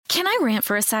Can I rant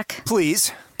for a sec?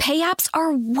 Please. Pay apps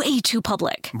are way too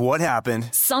public. What happened?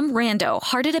 Some rando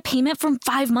hearted a payment from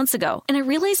 5 months ago, and I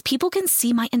realized people can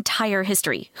see my entire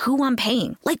history, who I'm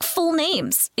paying, like full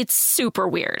names. It's super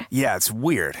weird. Yeah, it's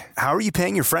weird. How are you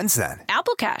paying your friends then?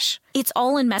 Apple Cash. It's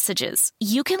all in messages.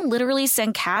 You can literally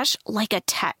send cash like a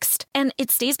text, and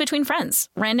it stays between friends.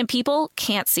 Random people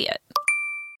can't see it.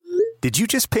 Did you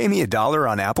just pay me $1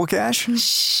 on Apple Cash?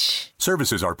 Shh.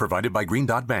 Services are provided by Green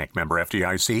Dot Bank. Member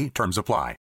FDIC. Terms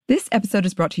apply. This episode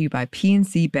is brought to you by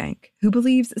PNC Bank, who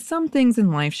believes some things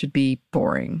in life should be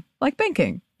boring, like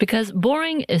banking. Because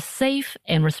boring is safe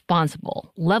and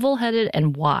responsible, level-headed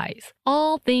and wise.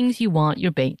 All things you want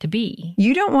your bank to be.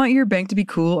 You don't want your bank to be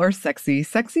cool or sexy.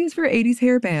 Sexy is for 80s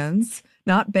hair bands,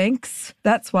 not banks.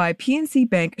 That's why PNC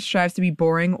Bank strives to be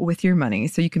boring with your money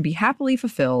so you can be happily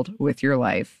fulfilled with your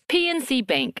life. PNC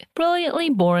Bank,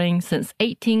 brilliantly boring since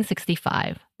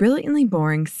 1865. Brilliantly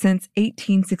Boring Since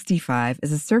 1865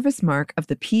 is a service mark of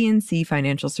the PNC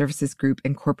Financial Services Group,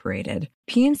 Incorporated.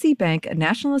 PNC Bank, a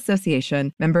National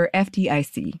Association, member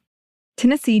FDIC.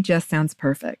 Tennessee just sounds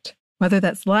perfect. Whether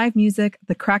that's live music,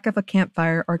 the crack of a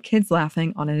campfire, or kids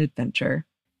laughing on an adventure.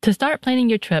 To start planning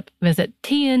your trip, visit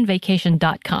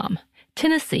tnvacation.com.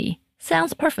 Tennessee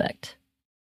sounds perfect.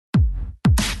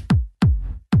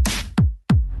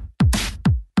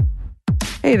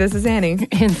 Hey, this is Annie.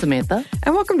 And Samantha.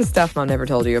 And welcome to Stuff Mom Never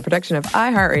Told You, a production of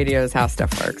iHeartRadio's How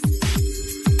Stuff Works.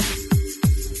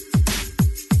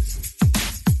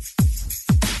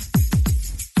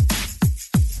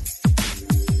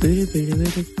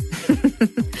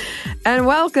 And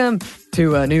welcome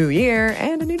to a new year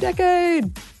and a new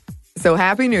decade. So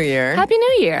happy New Year. Happy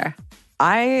New Year.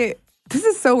 This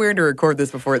is so weird to record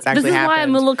this before it's actually happened. This is why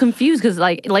I'm a little confused, because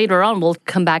later on we'll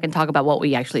come back and talk about what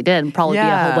we actually did and probably be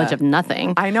a whole bunch of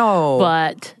nothing. I know.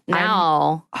 But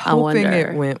now I hoping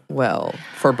wonder. it went well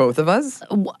for both of us.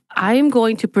 I'm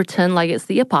going to pretend like it's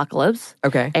the apocalypse.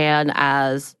 Okay. And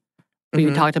as we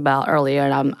talked about earlier,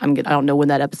 and I don't know when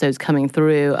that episode's coming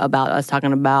through, about us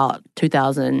talking about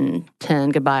 2010,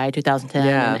 goodbye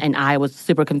 2010, and I was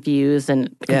super confused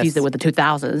and confused it with the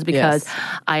 2000s because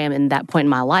I am in that point in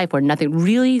my life where nothing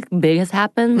really big has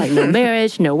happened, like no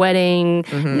marriage, no wedding,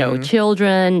 no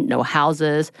children, no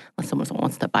houses, unless someone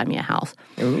wants to buy me a house.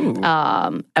 Ooh.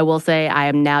 I will say I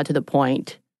am now to the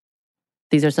point,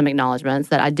 these are some acknowledgments,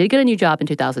 that I did get a new job in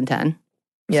 2010.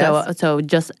 Yes. So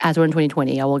just as we're in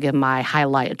 2020, I will give my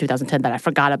highlight of 2010 that I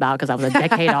forgot about because I was a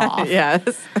decade off.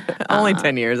 Yes. Only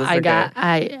 10 years. That's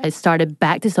I started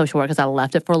back to social work because I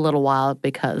left it for a little while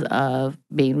because of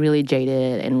being really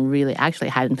jaded and really actually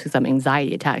had some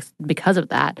anxiety attacks because of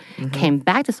that. Came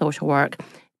back to social work,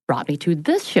 brought me to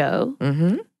this show.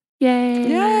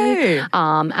 Yay.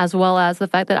 As well as the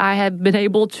fact that I have been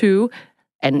able to,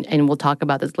 and we'll talk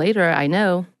about this later, I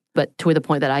know, but to the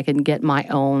point that I can get my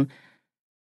own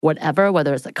whatever,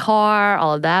 whether it's a car,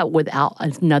 all of that, without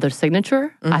another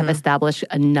signature. I've established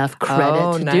enough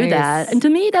credit to do that. And to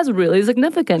me, that's really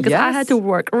significant because I had to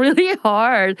work really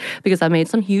hard because I made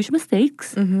some huge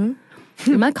mistakes in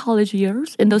my college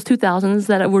years, in those 2000s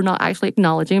that we're not actually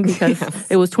acknowledging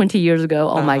because it was 20 years ago.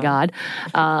 Oh, my God.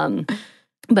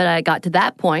 But I got to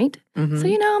that point. So,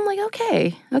 I'm like,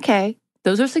 okay.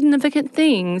 Those are significant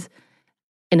things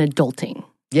in adulting.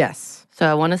 Yes. So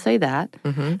I want to say that.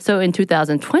 So in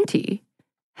 2020,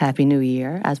 Happy New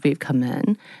Year, as we've come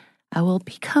in, I will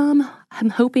become, I'm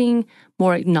hoping,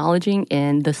 more acknowledging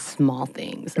in the small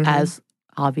things. As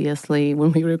obviously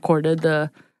when we recorded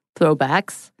the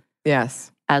throwbacks.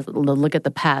 Yes. As the look at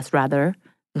the past, rather.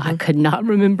 I could not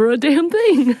remember a damn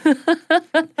thing.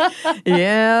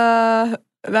 Yeah.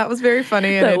 That was very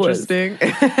funny and interesting.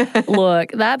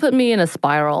 Look, that put me in a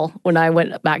spiral when I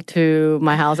went back to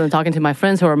my house and talking to my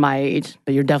friends who are my age,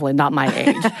 but you're definitely not my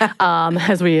age,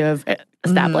 as we have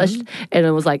established. And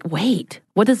it was like, wait,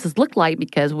 what does this look like?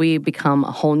 Because we've become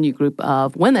a whole new group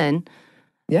of women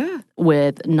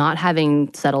with not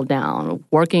having settled down,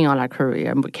 working on our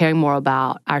career, caring more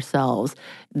about ourselves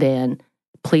than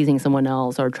pleasing someone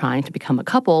else or trying to become a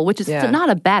couple, which is not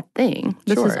a bad thing.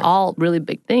 This is all really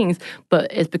big things,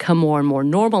 but it's become more and more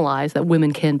normalized that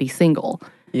women can be single.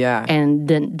 Yeah. And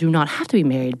then do not have to be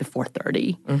married before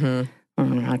 30.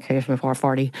 Okay, before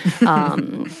 40.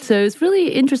 So it's really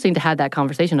interesting to have that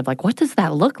conversation of like, what does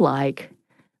that look like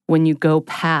when you go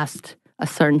past a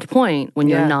certain point, when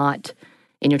you're not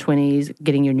in your 20s,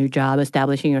 getting your new job,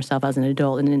 establishing yourself as an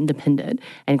adult and independent,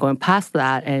 and going past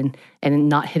that and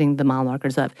not hitting the mile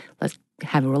markers of let's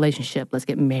have a relationship, let's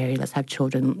get married, let's have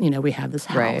children, we have this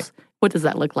house. Right. What does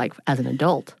that look like as an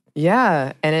adult?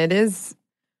 Yeah, and it is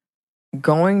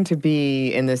going to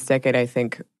be, in this decade, I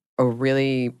think, a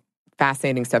really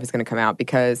fascinating stuff is going to come out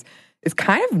because it's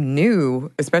kind of new,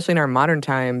 especially in our modern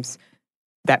times,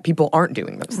 that people aren't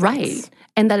doing those things. Right.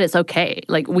 And that it's okay.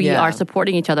 Like, we are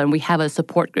supporting each other, and we have a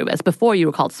support group. As before, you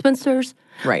were called Spencer's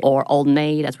or Old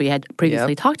Maid, as we had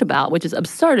previously talked about, which is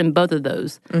absurd in both of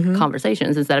those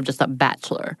conversations instead of just a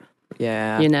bachelor.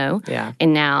 Yeah. You know? Yeah.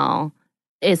 And now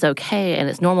it's okay and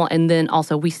it's normal. And then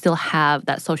also we still have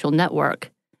that social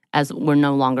network as we're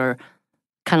no longer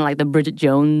kind of like the Bridget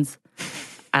Jones.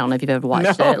 I don't know if you've ever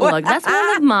watched it. Look, that's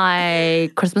one of my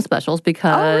Christmas specials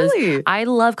because I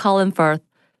love Colin Firth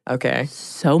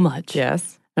so much.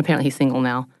 Yes. And apparently he's single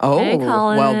now. Oh, hey,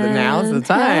 Colin. well, now's the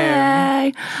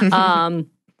time. Hey.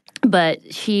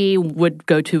 But she would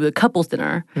go to a couples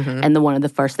dinner, and one of the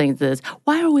first things is,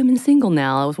 why are women single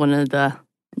now? It was one of the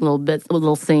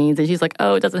little scenes, and she's like,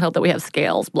 oh, it doesn't help that we have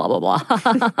scales, blah, blah,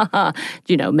 blah.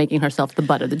 You know, making herself the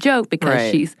butt of the joke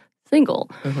because she's single.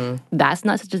 That's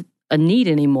not such a need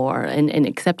anymore, and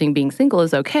accepting being single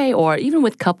is okay, or even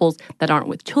with couples that aren't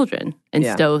with children and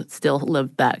still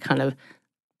live that kind of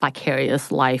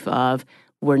vicarious life of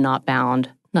we're not bound.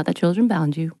 Not that children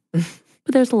bound you.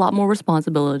 But there's a lot more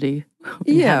responsibility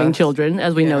in having children,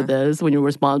 as we know this, when you're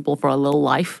responsible for a little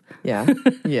life. Yeah.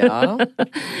 Yeah.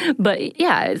 But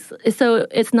yeah, so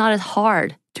it's not as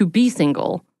hard to be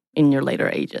single in your later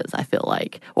ages, I feel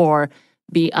like, or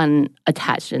be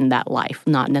unattached in that life.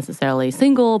 Not necessarily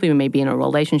single, but you may be in a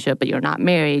relationship, but you're not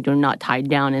married. You're not tied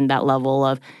down in that level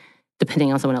of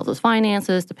depending on someone else's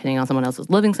finances, depending on someone else's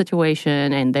living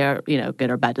situation, and their, good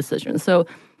or bad decisions. So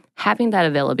having that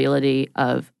availability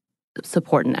of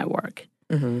support network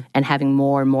and having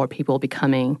more and more people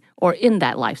becoming or in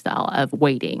that lifestyle of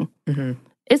waiting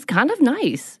is kind of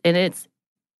nice. And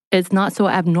it's not so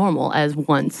abnormal as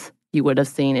once you would have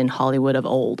seen in Hollywood of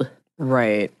old.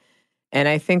 Right. And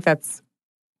I think that's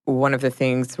one of the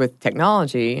things with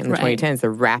technology in the 2010s, the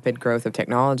rapid growth of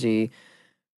technology.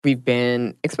 We've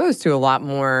been exposed to a lot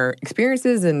more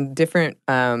experiences and different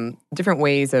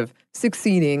ways of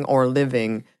succeeding or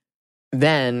living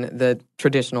than the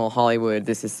traditional Hollywood.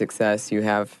 This is success. You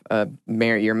have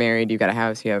you're married. You got a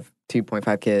house. You have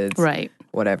 2.5 kids. Right.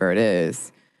 Whatever it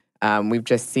is. We've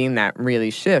just seen that really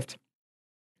shift,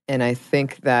 and I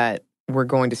think that we're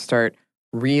going to start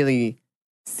really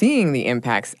seeing the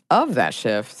impacts of that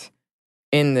shift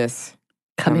in this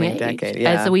coming decade.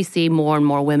 Yeah. As we see more and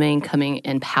more women coming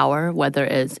in power, whether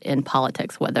it's in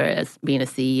politics, whether it's being a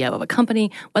CEO of a company,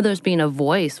 whether it's being a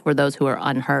voice for those who are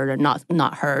unheard or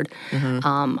not heard.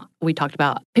 We talked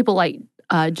about people like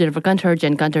Jen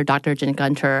Gunter, Dr. Jen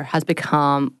Gunter has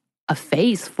become a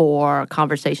face for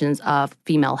conversations of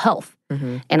female health.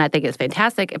 And I think it's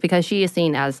fantastic because she is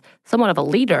seen as somewhat of a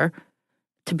leader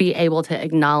to be able to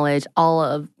acknowledge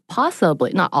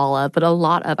possibly, not all of, but a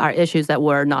lot of our issues that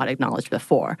were not acknowledged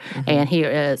before. And here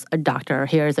is a doctor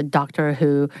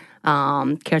who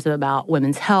cares about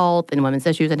women's health and women's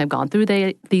issues and have gone through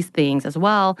these things as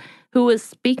well, who is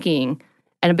speaking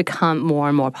and have become more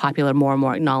and more popular, more and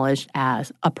more acknowledged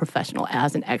as a professional,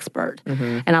 as an expert.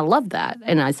 And I love that.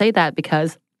 And I say that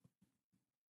because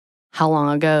how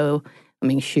long ago,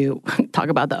 talk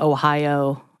about the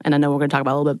Ohio, and I know we're going to talk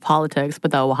about a little bit of politics, but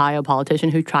the Ohio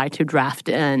politician who tried to draft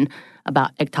in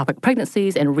about ectopic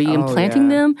pregnancies and re-implanting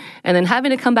them, and then having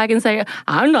to come back and say,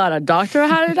 I'm not a doctor.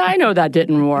 How did I know that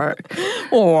didn't work?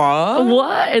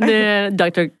 What? And then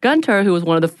Dr. Gunter, who was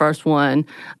one of the first one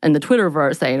in the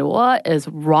Twitterverse, saying, what is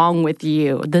wrong with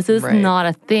you? This is not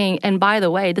a thing. And by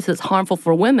the way, this is harmful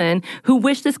for women who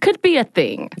wish this could be a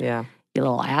thing. Yeah. You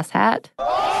little asshat.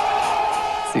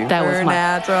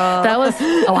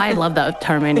 Supernatural. I love that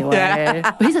term anyway.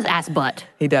 But he says ass butt.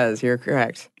 He does. You're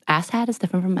correct. Ass hat is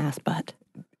different from ass butt.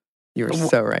 You're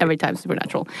so right. Every time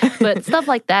Supernatural. But stuff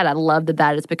like that, I love that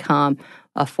has become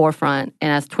a forefront.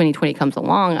 And as 2020 comes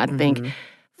along, I think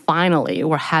finally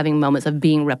we're having moments of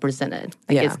being represented.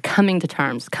 It's coming to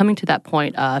terms, coming to that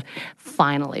point of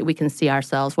finally we can see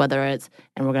ourselves, whether it's,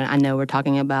 and I know we're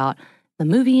talking about the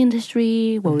movie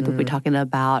industry, we'll be talking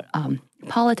about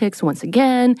politics once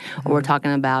again, or we're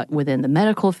talking about within the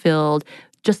medical field,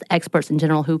 just experts in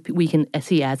general who we can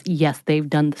see as, yes, they've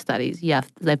done the studies. Yes,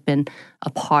 they've been a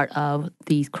part of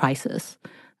these crises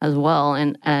as well.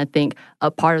 And I think a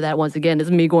part of that, once again,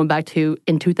 is me going back to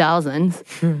in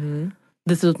 2000s.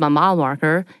 This was my mile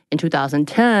marker. In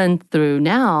 2010 through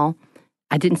now,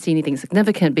 I didn't see anything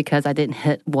significant because I didn't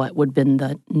hit what would have been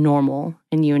the normal.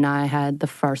 And you and I had the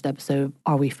first episode of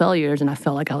Are We Failures? And I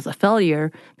felt like I was a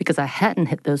failure because I hadn't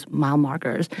hit those mile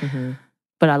markers.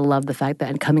 But I love the fact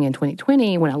that coming in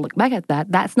 2020, when I look back at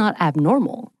that, that's not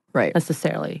abnormal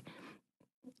necessarily.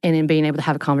 And in being able to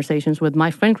have conversations with my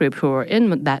friend group who are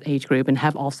in that age group and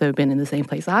have also been in the same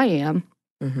place I am,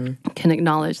 can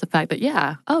acknowledge the fact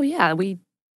that,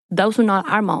 those are not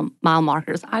our mile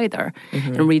markers either.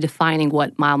 And redefining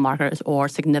what mile markers or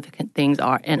significant things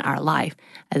are in our life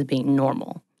as being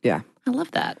normal. Yeah. I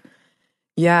love that.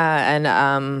 Yeah,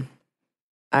 and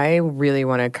I really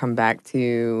want to come back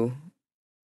to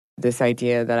this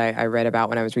idea that I read about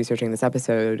when I was researching this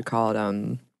episode called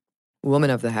Woman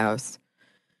of the House,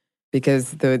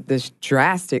 because the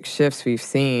drastic shifts we've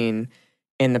seen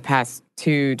in the past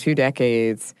two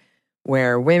decades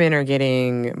where women are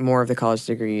getting more of the college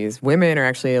degrees, women are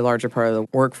actually a larger part of the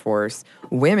workforce,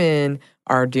 women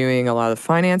are doing a lot of the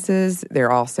finances,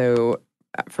 they're also,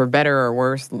 for better or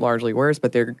worse, largely worse,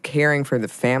 but they're caring for the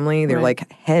family. They're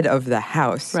like head of the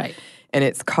house. Right. And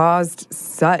it's caused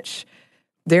such...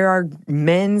 There are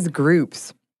men's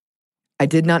groups, I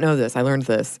did not know this, I learned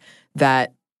this,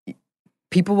 that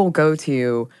people will go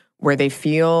to where they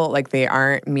feel like they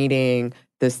aren't meeting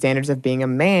the standards of being a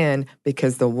man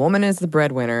because the woman is the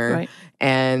breadwinner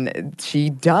and she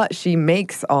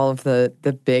makes all of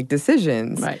the big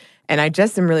decisions. Right. And I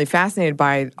just am really fascinated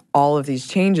by all of these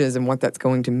changes and what that's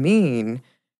going to mean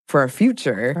for our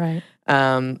future.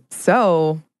 Right.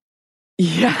 So,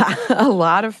 yeah, a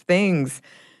lot of things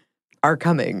are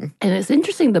coming. And it's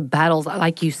interesting, the battles,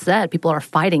 like you said, people are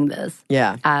fighting this.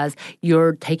 Yeah. As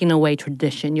you're taking away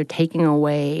tradition, you're taking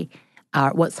away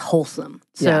what's wholesome.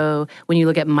 So when you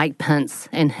look at Mike Pence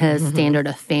and his standard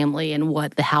of family and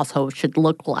what the household should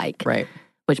look like, right?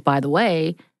 Which, by the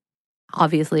way,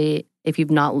 obviously, if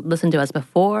you've not listened to us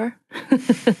before,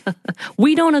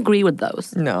 we don't agree with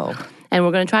those. No. And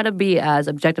we're going to try to be as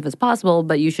objective as possible,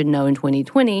 but you should know in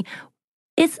 2020,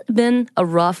 it's been a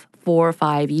rough 4 or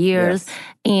 5 years,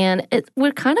 and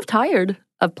we're kind of tired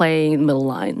of playing middle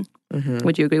line.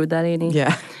 Would you agree with that, Annie?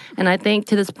 Yeah. And I think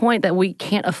to this point that we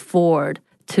can't afford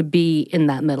to be in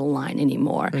that middle line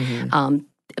anymore.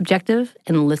 Objective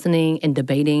and listening and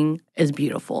debating is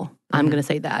beautiful. I'm going to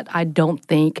say that. I don't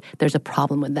think there's a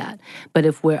problem with that. But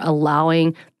if we're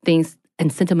allowing things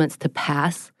and sentiments to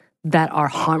pass that are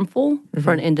harmful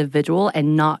for an individual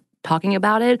and not talking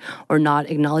about it or not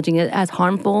acknowledging it as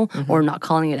harmful or not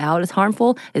calling it out as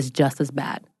harmful, is just as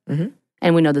bad.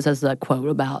 And we know this as a quote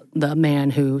about the man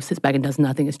who sits back and does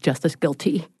nothing is just as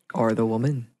guilty. Or the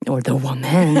woman. Or the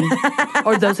woman.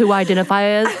 Or those who identify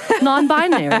as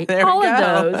non-binary. All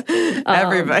of those.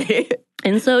 Everybody.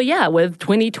 And so, with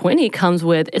 2020 comes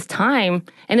with, it's time,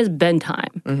 and it's been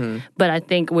time. But I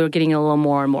think we're getting a little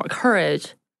more and more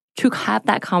courage to have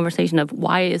that conversation of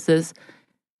why is this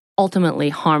ultimately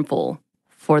harmful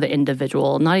for the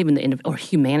individual, not even the individual, or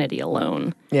humanity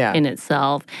alone in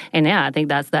itself. And I think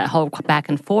that's that whole back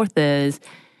and forth is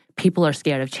people are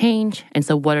scared of change. And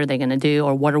so what are they going to do?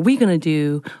 Or what are we going to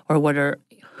do? Or what are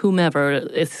whomever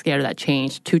is scared of that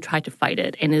change to try to fight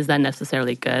it? And is that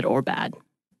necessarily good or bad?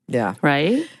 Yeah.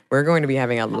 Right? We're going to be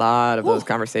having a lot of those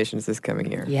conversations this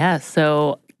coming year. Yeah.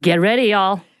 So get ready,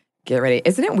 y'all. Get ready.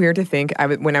 Isn't it weird to think,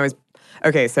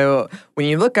 so when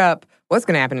you look up what's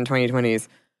going to happen in 2020s,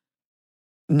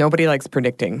 nobody likes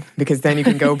predicting because then you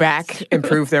can go back and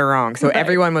prove they're wrong. So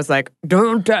everyone was like,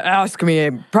 don't ask me,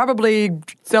 probably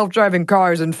self-driving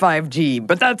cars and 5G,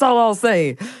 but that's all I'll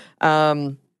say.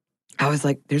 I was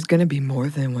like, there's going to be more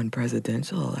than one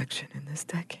presidential election in this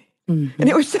decade. And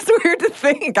it was just weird to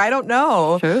think. I don't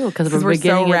know. True, because we're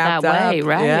getting it that way,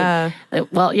 right? Yeah.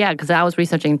 Well, because I was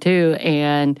researching too,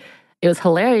 and it was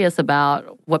hilarious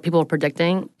about what people were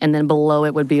predicting, and then below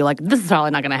it would be like, this is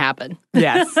probably not going to happen.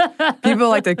 Yes. People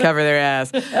like to cover their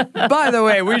ass. By the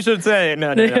way, we should say,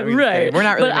 no. Right. We're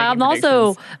not really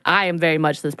But I am very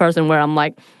much this person where I'm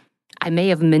like, I may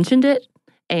have mentioned it,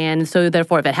 and so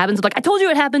therefore if it happens, I'm like, I told you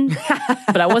it happened,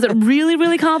 but I wasn't really,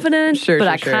 really confident, but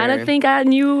I kind of think I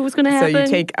knew it was going to happen. So you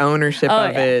take ownership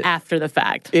of it. After the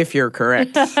fact. If you're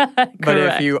correct. But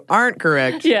if you aren't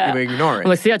correct, you ignore it. I'm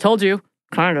like, see, I told you.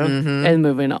 Kind of. And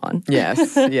moving on.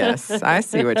 Yes. I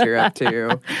see what you're up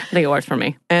to. I think it works for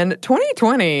me. And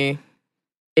 2020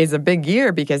 is a big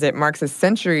year because it marks a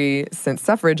century since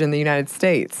suffrage in the United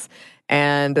States.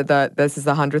 And this is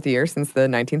the 100th year since the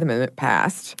 19th Amendment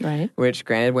passed, which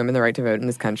granted women the right to vote in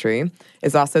this country.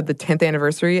 It's also the 10th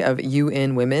anniversary of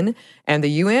UN Women. And the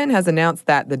UN has announced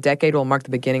that the decade will mark the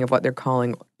beginning of what they're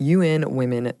calling UN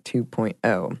Women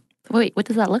 2.0. Wait, what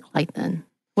does that look like then?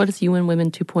 What is UN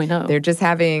Women 2.0? They're just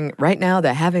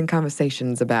having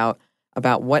conversations about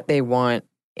what they want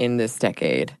in this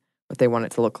decade, what they want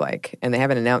it to look like. And they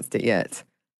haven't announced it yet,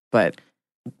 but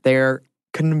they're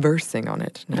conversing on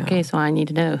it now. Okay, so I need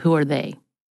to know, who are they?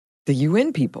 The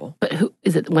UN people. But who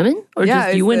is it? Women or Yeah, just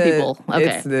it's UN the- people?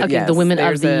 Okay, it's the- okay. yes, The women of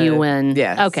there's the a- UN.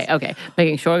 yes. Okay.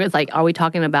 Making sure it's like, are we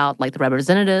talking about like the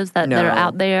representatives that are No.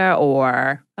 out there,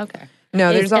 or okay? No,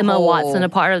 Is there's a Emma whole... Watson a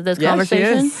part of this Yeah, she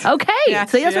conversation? is. Okay, Yeah,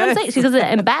 see that's she what I'm is. saying. She's an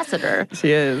ambassador.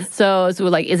 She is. So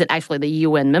like, is it actually the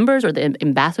UN members or the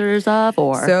ambassadors of,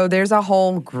 or So there's a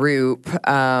whole group,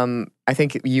 I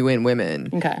think UN Women.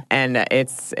 okay? And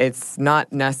it's not...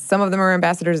 Some of them are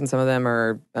ambassadors and some of them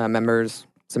are members.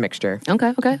 It's a mixture.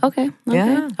 Okay.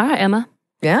 Yeah. All right, Emma.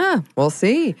 Yeah, we'll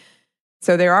see.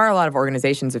 So there are a lot of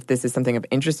organizations, if this is something of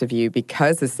interest of you,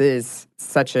 because this is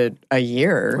such a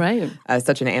year, Right.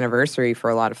 Such an anniversary for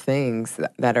a lot of things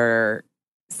that are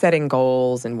setting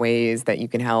goals and ways that you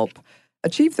can help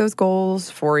achieve those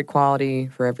goals for equality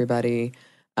for everybody.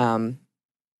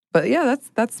 But yeah,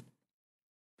 that's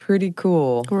pretty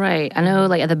cool. Right. I know,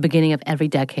 like, at the beginning of every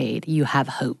decade, you have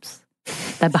hopes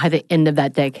that by the end of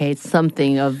that decade,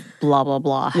 something of blah, blah,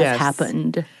 blah has Yes.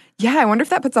 happened. Yeah, I wonder if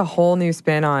that puts a whole new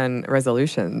spin on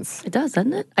resolutions. It does,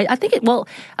 doesn't it? I think it, well,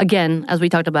 again, as we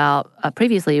talked about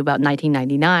previously about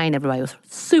 1999, everybody was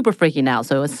super freaking out.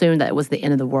 So assumed that it was the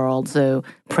end of the world. So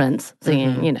Prince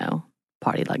singing, you know,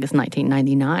 party like it's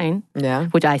 1999, Yeah,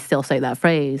 which I still say that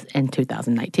phrase in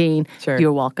 2019. Sure.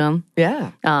 You're welcome. yeah.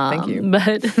 Thank you.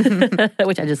 But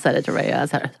which I just said it to Rhea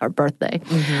as her birthday.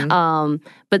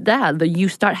 But you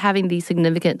start having these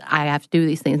significant. I have to do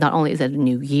these things. Not only is it a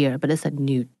new year, but it's a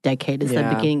new decade. It's the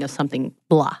Yeah. beginning of something.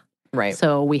 Blah. Right.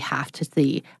 So we have to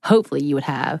see. Hopefully, you would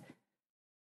have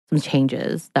some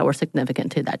changes that were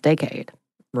significant to that decade.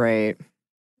 Right.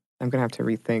 I'm going to have to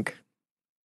rethink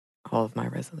all of my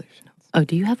resolutions. Oh,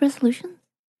 do you have resolutions?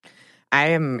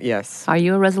 I am, yes. Are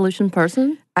you a resolution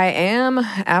person? I am.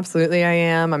 Absolutely, I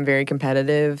am. I'm very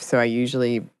competitive, so I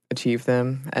usually achieve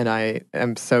them. And I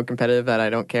am so competitive that I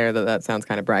don't care that sounds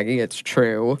kind of braggy. It's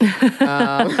true.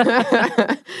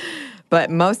 But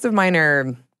most of mine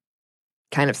are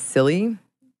kind of silly.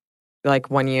 Like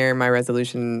one year, my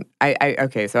resolution,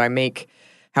 okay, so I make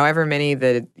however many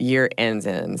the year ends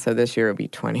in. So this year will be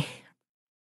 20.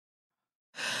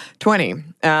 20.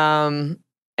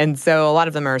 And so a lot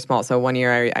of them are small. So one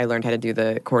year I learned how to do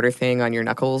the quarter thing on your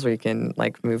knuckles where you can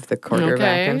like move the quarter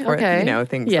back and forth. Okay. You know,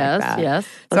 things Yes, like that. yes.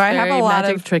 So I have a very lot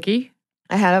magic of tricky.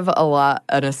 I have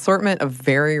an assortment of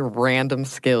very random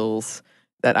skills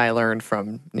that I learned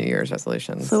from New Year's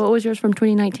resolutions. So what was yours from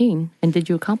 2019? And did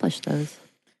you accomplish those?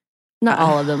 Not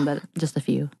all of them, but just a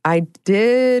few. I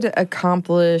did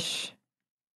accomplish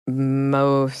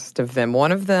most of them.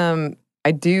 One of them,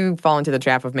 I do fall into the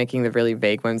trap of making the really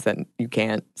vague ones that you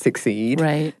can't succeed.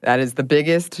 Right. That is the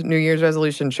biggest New Year's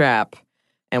resolution trap.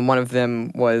 And one of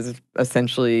them was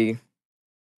essentially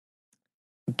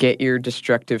get your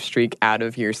destructive streak out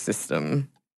of your system.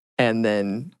 And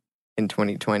then in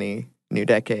 2020, new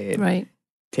decade, Right.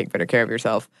 take better care of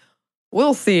yourself.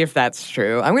 We'll see if that's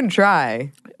true. I'm going to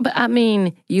try. But I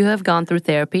mean, you have gone through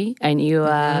therapy and you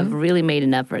have really made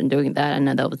an effort in doing that. I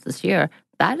know that was this year.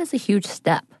 That is a huge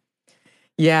step.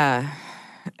 Yeah.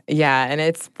 Yeah. And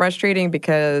it's frustrating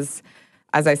because,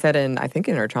 as I said I think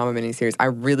in our trauma miniseries, I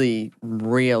really,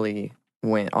 really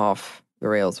went off the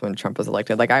rails when Trump was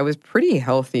elected. Like, I was pretty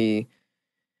healthy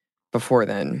before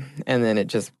then, and then it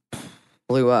just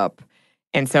blew up.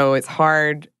 And so it's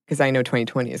hard because I know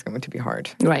 2020 is going to be hard.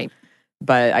 Right.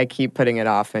 But I keep putting it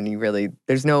off, and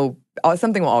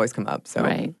something will always come up. So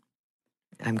Right.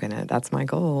 that's my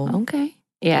goal. Okay.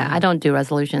 Yeah, I don't do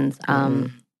resolutions.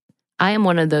 I am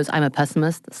one of those, I'm a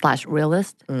pessimist /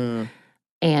 realist. Mm.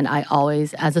 And I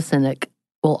always, as a cynic,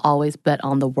 will always bet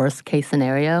on the worst case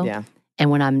scenario. Yeah.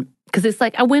 And because it's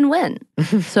like a win-win.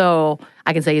 So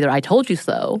I can say either I told you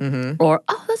so, or,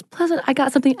 oh, that's pleasant. I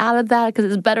got something out of that because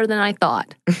it's better than I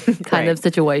thought kind of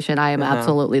situation. I am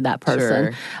absolutely that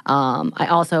person. Sure. I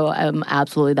also am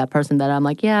absolutely that person that I'm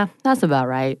like, yeah, that's about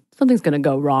right. Something's going to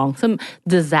go wrong. Some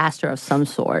disaster of some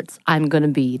sorts. I'm going to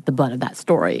be the butt of that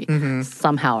story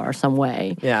somehow or some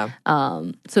way. Yeah.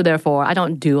 So therefore, I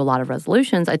don't do a lot of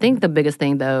resolutions. I think the biggest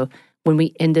thing, though, when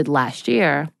we ended last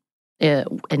year,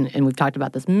 and we've talked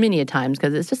about this many a times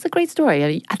because it's just a great story.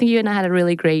 I think you and I had a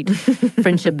really great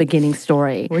friendship beginning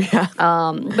story. Yeah.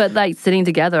 But like sitting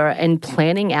together and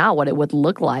planning out what it would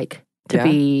look like to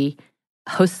be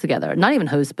hosts together. Not even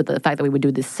hosts, but the fact that we would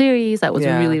do this series that was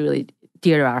really, really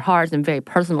dear to our hearts and very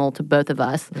personal to both of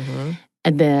us.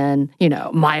 And then,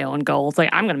 my own goals, like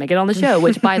I'm going to make it on the show,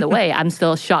 which by the way, I'm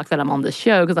still shocked that I'm on the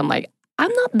show because I'm like,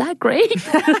 I'm not that great.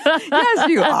 Yes,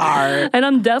 you are. And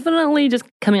I'm definitely just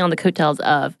coming on the coattails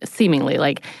of seemingly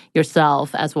like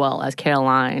yourself, as well as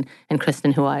Caroline and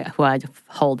Kristen, who I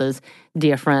hold as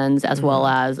dear friends, as well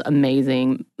as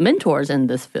amazing mentors in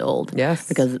this field. Yes.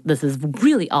 Because this is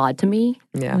really odd to me.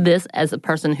 Yeah. This, as a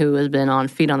person who has been on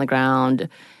feet on the ground,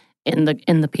 in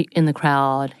the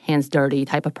crowd, hands dirty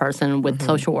type of person with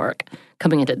social work,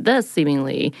 coming into this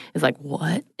seemingly is like,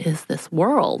 what is this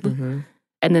world?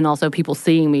 And then also people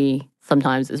seeing me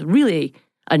sometimes is really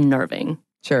unnerving.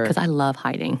 Sure. Because I love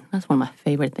hiding. That's one of my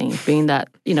favorite things. Being that,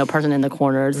 person in the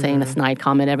corner saying a snide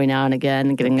comment every now and again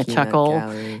and getting a chuckle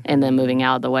and then moving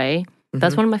out of the way.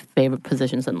 That's one of my favorite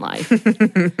positions in life.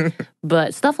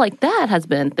 But stuff like that has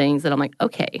been things that I'm like,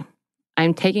 okay,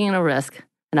 I'm taking a risk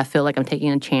and I feel like I'm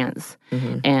taking a chance.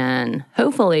 And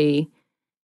hopefully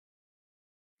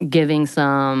giving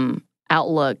some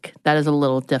outlook that is a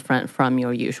little different from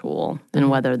your usual, and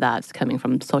whether that's coming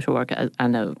from social work. I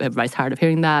know everybody's tired of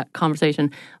hearing that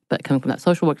conversation, but coming from that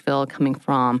social work field, coming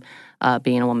from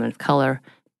being a woman of color,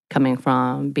 coming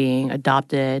from being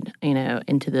adopted,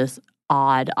 into this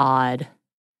odd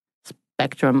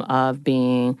spectrum of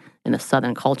being in the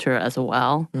Southern culture as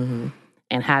well, and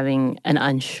having an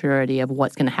unsurety of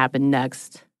what's going to happen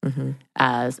next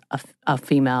as a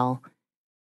female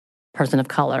person of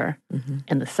color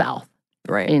in the South.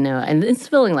 Right. And it's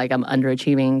feeling like I'm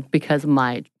underachieving because of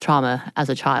my trauma as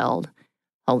a child,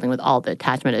 holding with all the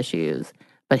attachment issues.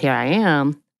 But here I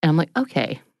am, and I'm like,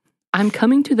 okay, I'm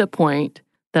coming to the point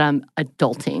that I'm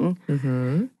adulting.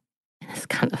 And it's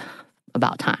kind of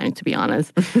about time, to be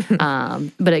honest.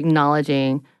 But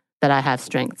acknowledging that I have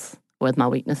strengths with my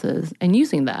weaknesses and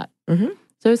using that.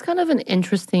 So it's kind of an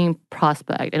interesting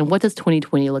prospect. And what does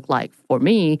 2020 look like for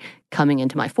me coming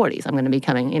into my 40s? I'm going to be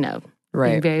coming,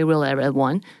 being very real,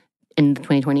 everyone. In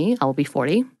 2020, I will be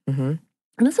 40. And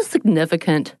that's a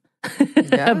significant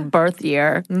birth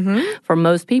year for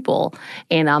most people.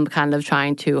 And I'm kind of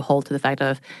trying to hold to the fact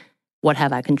of what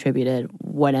have I contributed?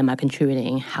 What am I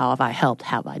contributing? How have I helped?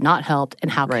 Have I not helped? And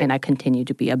how can I continue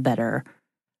to be a better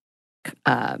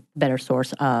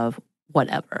source of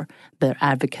whatever, better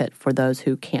advocate for those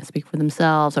who can't speak for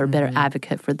themselves, or better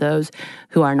advocate for those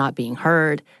who are not being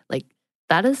heard. Like,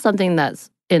 that is something that's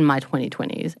in my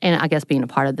 2020s. And I guess being a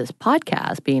part of this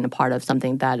podcast, being a part of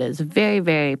something that is very,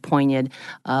 very poignant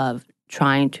of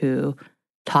trying to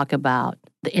talk about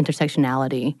the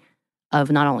intersectionality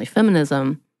of not only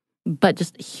feminism, but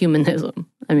just humanism.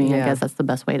 I mean, I guess that's the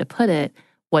best way to put it.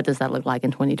 What does that look like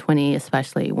in 2020,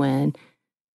 especially when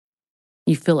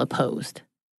you feel opposed?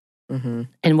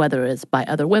 And whether it's by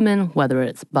other women, whether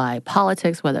it's by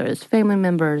politics, whether it's family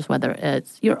members, whether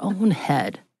it's your own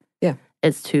head.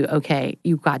 It's to, okay,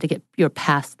 you've got to get your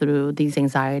pass through these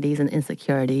anxieties and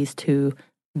insecurities to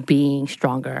being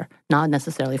stronger, not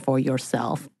necessarily for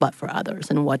yourself, but for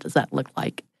others. And what does that look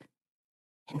like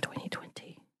in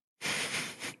 2020?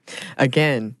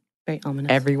 Again, very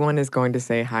ominous. Everyone is going to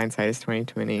say hindsight is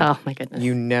 2020. Oh, my goodness.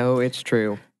 You know it's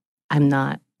true. I'm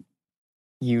not.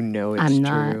 You know it's I'm true.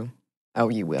 Not. Oh,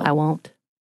 you will. I won't.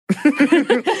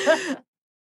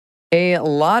 A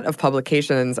lot of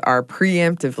publications are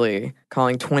preemptively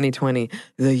calling 2020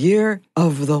 the year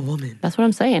of the woman. That's what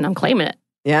I'm saying. I'm claiming it.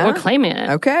 Yeah? We're claiming it.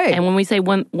 Okay. And when we say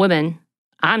women,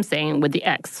 I'm saying with the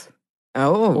X.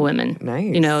 Oh. Women.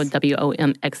 Nice.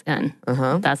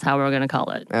 WOMXN. That's how we're going to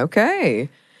call it. Okay.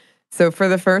 So for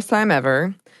the first time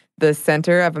ever, the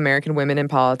Center of American Women in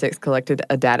Politics collected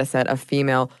a data set of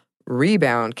female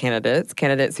rebound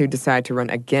candidates who decide to run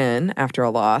again after a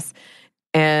loss.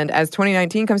 And as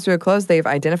 2019 comes to a close, they've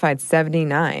identified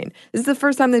 79. This is the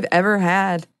first time they've ever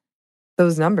had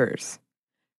those numbers.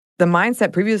 The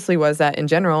mindset previously was that, in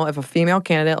general, if a female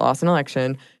candidate lost an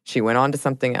election, she went on to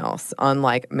something else,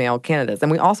 unlike male candidates.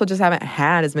 And we also just haven't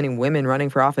had as many women running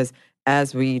for office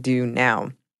as we do now.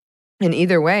 And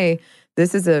either way,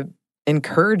 this is a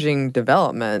encouraging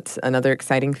development. Another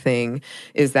exciting thing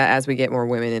is that as we get more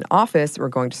women in office, we're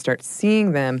going to start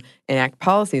seeing them enact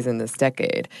policies in this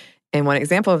decade. And one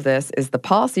example of this is the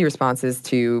policy responses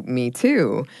to Me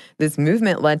Too. This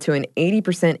movement led to an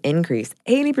 80%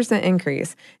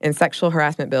 increase in sexual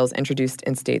harassment bills introduced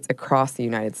in states across the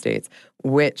United States,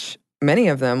 which many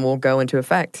of them will go into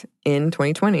effect in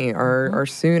 2020 or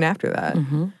soon after that.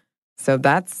 So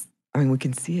we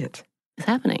can see it. It's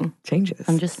happening. Changes.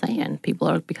 I'm just saying, people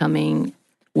are becoming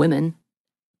women,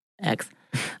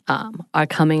 are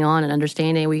coming on and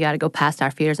understanding we got to go past our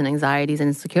fears and anxieties and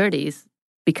insecurities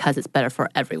because it's better for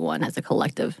everyone as a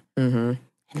collective. And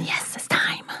yes, it's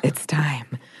time. It's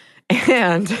time.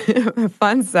 And a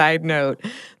fun side note,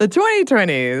 the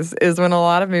 2020s is when a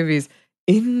lot of movies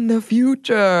in the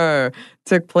future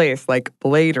took place, like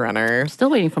Blade Runner. Still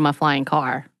waiting for my flying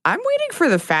car. I'm waiting for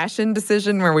the fashion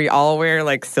decision where we all wear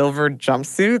like silver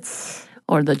jumpsuits.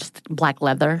 Or the just black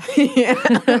leather. Yeah.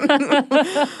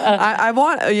 I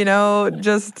want,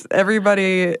 just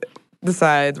everybody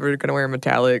decides we're going to wear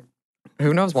metallic.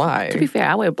 Who knows why? To be fair,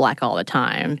 I wear black all the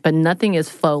time, but nothing is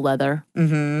faux leather,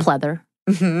 pleather.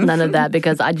 None of that,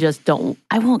 because I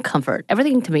want comfort.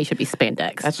 Everything to me should be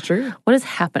spandex. That's true. What is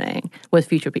happening with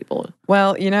future people?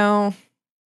 Well,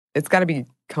 it's got to be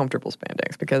comfortable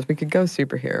spandex because we could go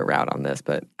superhero route on this,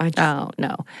 but Oh,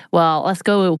 no. Well, let's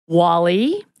go with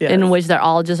WALL-E, in which they're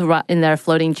all just in their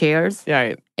floating chairs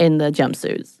in the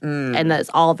jumpsuits. And that's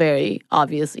all very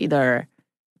obvious, either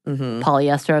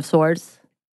polyester of sorts,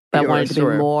 but I want it to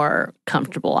be more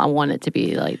comfortable. I want it to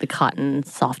be like the cotton,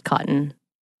 soft cotton.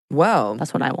 Well,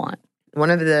 that's what I want. One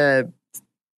of the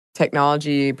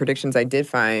technology predictions I did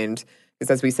find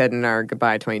is, as we said in our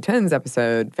Goodbye 2010s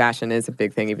episode, fashion is a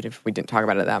big thing, even if we didn't talk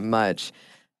about it that much,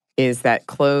 is that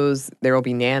there will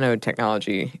be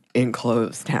nanotechnology in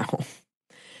clothes now.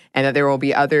 And that there will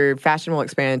be fashion will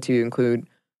expand to include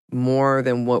more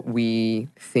than what we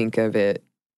think of it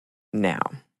now.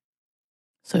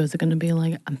 So is it going to be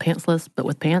like I'm pantsless, but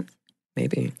with pants?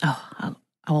 Maybe. Oh,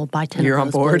 I will buy 10 You're of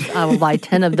those. on board? Please. I will buy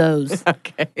 10 of those.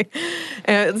 Okay.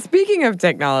 And speaking of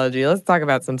technology, let's talk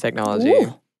about some technology.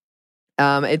 Ooh.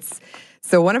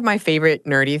 So one of my favorite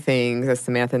nerdy things, as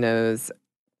Samantha knows,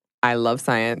 I love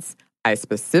science. I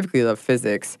specifically love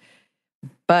physics.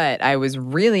 But I was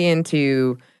really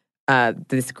into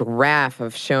this graph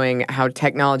of showing how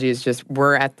technology is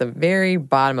we're at the very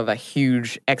bottom of a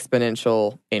huge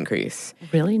exponential increase.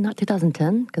 Really? Not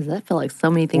 2010? Because I feel like so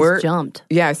many things jumped.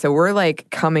 Yeah, so we're like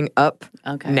coming up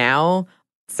now.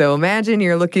 So imagine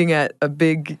you're looking at a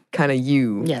big kind of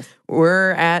U. Yes.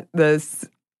 We're at the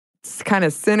kind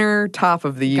of center top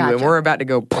of the U, and we're about to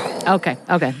go. Okay,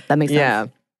 that makes sense. Yeah.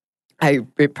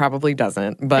 It probably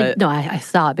doesn't, but... No, I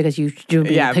saw it because you drew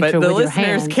me a picture with your hand. Yeah, but the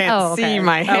listeners can't see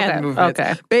my hand movements.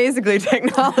 Okay. Basically,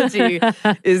 technology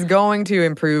is going to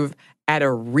improve at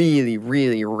a really,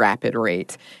 really rapid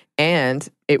rate. And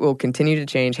it will continue to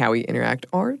change how we interact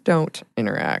or don't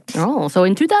interact. Oh, so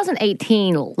in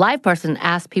 2018, LivePerson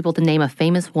asked people to name a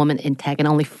famous woman in tech, and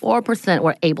only 4%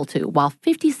 were able to, while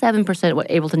 57% were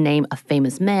able to name a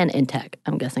famous man in tech.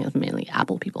 I'm guessing it's mainly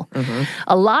Apple people. Mm-hmm.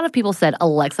 A lot of people said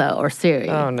Alexa or Siri.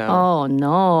 Oh, no. Oh,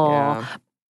 no. Yeah.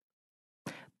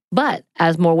 But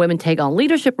as more women take on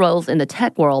leadership roles in the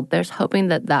tech world, there's hoping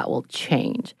that will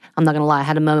change. I'm not going to lie. I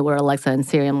had a moment where Alexa and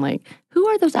Siri, I'm like, who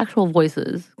are those actual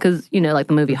voices? Because, like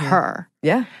the movie Her.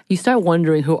 Yeah. You start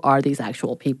wondering, who are these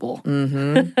actual people?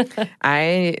 Mm-hmm.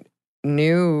 I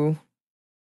knew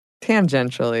not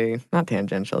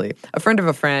tangentially, a friend of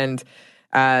a friend,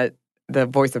 the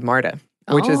voice of MARTA,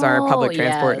 which is our public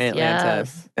transport in Atlanta.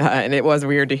 Yes. And it was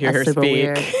weird to hear her speak.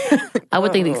 Weird. I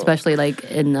would think, especially like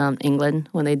in England,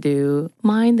 when they do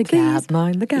mind the gap. Please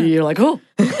mind the gap. You're like, oh.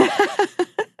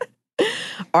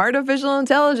 Artificial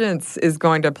intelligence is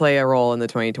going to play a role in the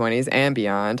 2020s and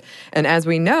beyond. And as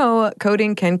we know,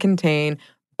 coding can contain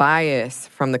bias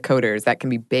from the coders that can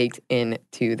be baked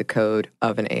into the code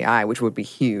of an AI, which would be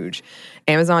huge.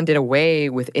 Amazon did away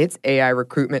with its AI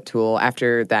recruitment tool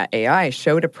after that AI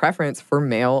showed a preference for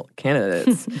male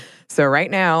candidates. So right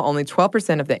now, only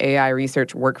 12% of the AI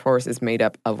research workforce is made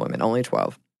up of women, only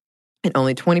 12. And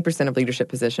only 20% of leadership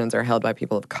positions are held by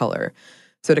people of color.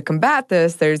 So to combat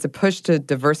this, there's a push to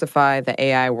diversify the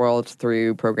AI world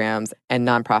through programs and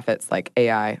nonprofits like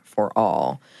AI for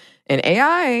All. And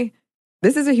AI,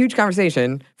 this is a huge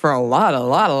conversation for a lot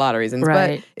of reasons,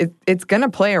 right. But it's going to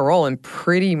play a role in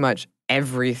pretty much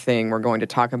everything we're going to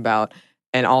talk about,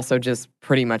 and also just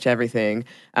pretty much everything.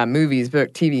 Movies,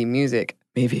 book, TV, music,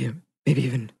 maybe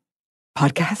even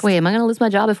podcasts. Wait, am I going to lose my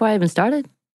job before I even started?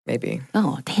 Maybe.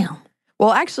 Oh, damn.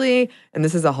 Well, actually, and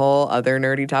this is a whole other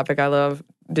nerdy topic I love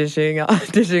dishing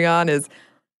on, is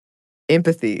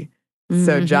empathy. Mm-hmm.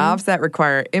 So jobs that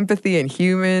require empathy and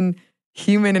human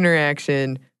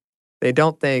interaction, they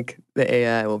don't think the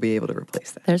AI will be able to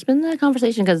replace that. There's been that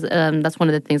conversation because that's one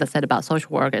of the things I said about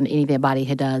social work and anybody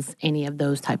who does any of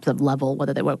those types of level,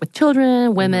 whether they work with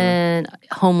children, women,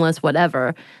 homeless,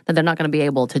 whatever, that they're not going to be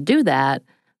able to do that.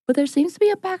 But there seems to be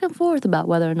a back and forth about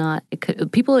whether or not it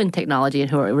could. People in technology and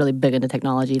who are really big into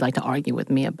technology like to argue with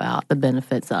me about the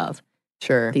benefits of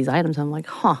these items. I'm like,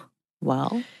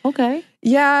 well, okay.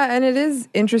 Yeah, and it is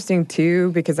interesting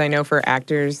too, because I know for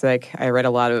actors, like I read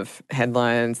a lot of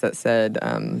headlines that said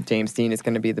James Dean is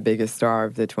going to be the biggest star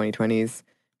of the 2020s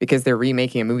because they're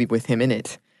remaking a movie with him in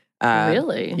it.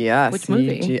 Really? Yeah. Which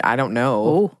movie? I don't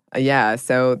know. Oh. Yeah,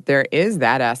 so there is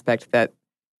that aspect that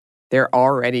they're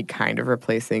already kind of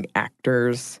replacing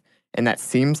actors. And that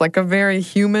seems like a very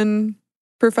human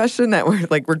profession that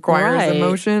requires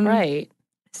emotion. Right.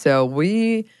 So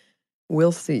we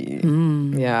will see.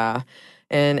 Yeah.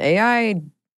 And AI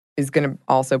is going to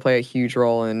also play a huge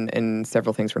role in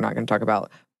several things we're not going to talk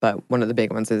about. But one of the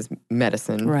big ones is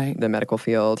medicine, the medical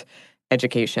field,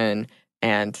 education,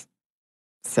 and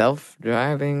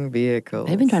self-driving vehicles.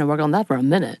 They've been trying to work on that for a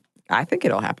minute. I think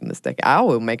it'll happen this decade. I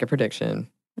will make a prediction.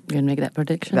 You're going to make that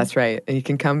prediction? That's right. And you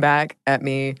can come back at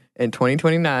me in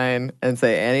 2029 and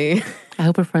say, Annie. I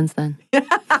hope we're friends then.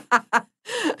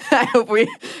 I hope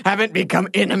we haven't become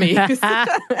enemies.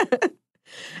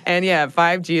 And yeah,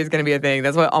 5G is going to be a thing.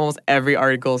 That's what almost every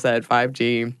article said,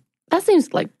 5G. That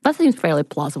seems fairly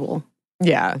plausible.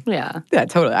 Yeah. Yeah. Yeah,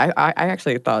 totally. I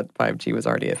actually thought 5G was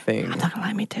already a thing. I'm not going to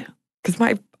lie, me too. Because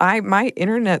my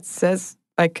internet says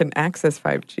I can access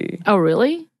 5G. Oh,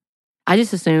 really? I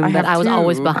just assumed that I was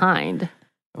always behind.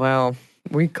 Well,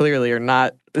 we clearly are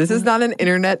not. This is not an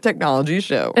internet technology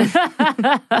show.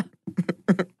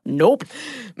 Nope.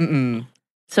 Mm-mm.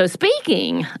 So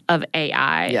speaking of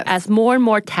AI, Yes. as more and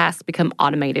more tasks become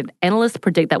automated, analysts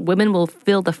predict that women will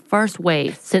fill the first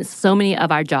wave since so many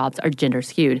of our jobs are gender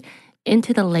skewed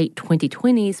into the late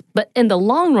 2020s. But in the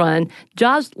long run,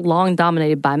 jobs long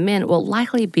dominated by men will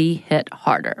likely be hit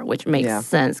harder, which makes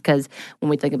sense because when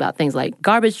we think about things like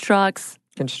garbage trucks,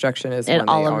 construction is and one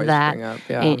they all of always that, bring up.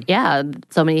 and,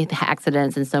 so many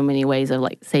accidents and so many ways of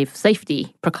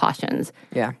safety precautions.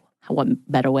 Yeah. What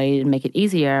better way to make it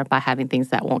easier by having things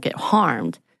that won't get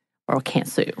harmed or can't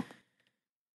sue?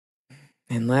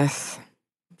 Unless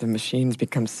the machines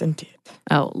become sentient.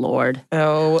 Oh, Lord.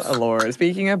 Oh, Lord.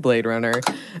 Speaking of Blade Runner,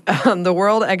 the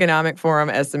World Economic Forum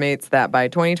estimates that by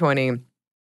 2020,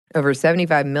 over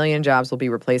 75 million jobs will be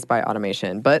replaced by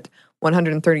automation, but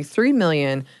 133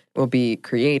 million will be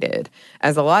created,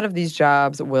 as a lot of these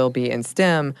jobs will be in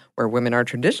STEM, where women are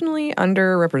traditionally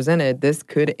underrepresented. This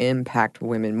could impact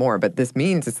women more, but this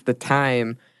means it's the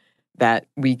time that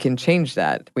we can change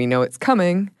that. We know it's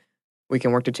coming. We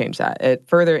can work to change that. It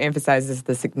further emphasizes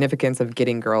the significance of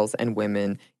getting girls and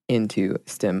women into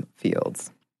STEM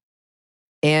fields.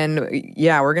 And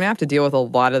yeah, we're going to have to deal with a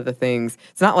lot of the things.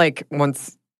 It's not like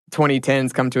once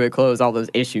 2010s come to a close, all those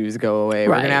issues go away.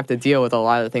 We're going to have to deal with a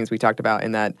lot of the things we talked about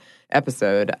in that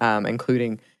episode,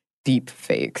 including deep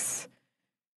fakes,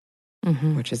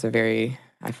 which is I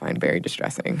find very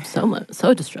distressing.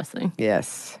 So distressing.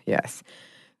 Yes.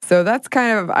 So that's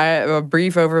kind of a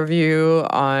brief overview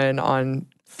on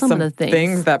some of the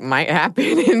things that might happen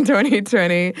in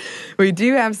 2020. We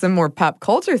do have some more pop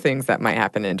culture things that might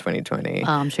happen in 2020.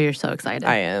 I'm sure you're so excited.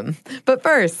 I am. But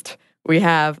first, we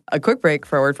have a quick break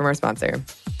for a word from our sponsor.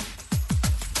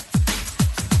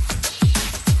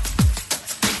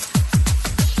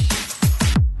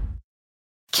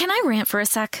 Can I rant for a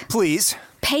sec? Please.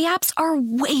 Pay apps are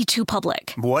way too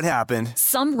public. What happened?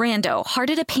 Some rando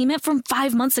hearted a payment from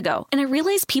 5 months ago, and I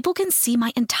realized people can see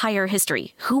my entire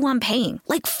history, who I'm paying,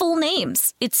 like full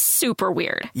names. It's super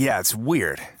weird. Yeah, it's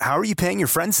weird. How are you paying your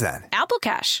friends then? Apple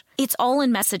Cash. It's all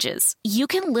in messages. You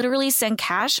can literally send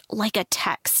cash like a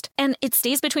text, and it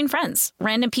stays between friends.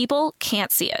 Random people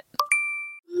can't see it.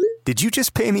 Did you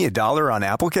just pay me $1 on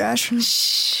Apple Cash?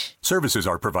 Shh. Services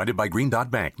are provided by Green Dot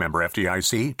Bank, member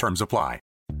FDIC. Terms apply.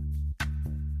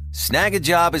 Snag a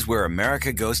Job is where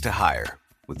America goes to hire,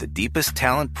 with the deepest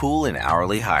talent pool in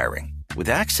hourly hiring. With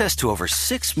access to over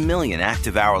 6 million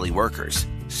active hourly workers,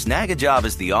 Snag a Job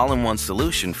is the all-in-one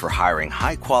solution for hiring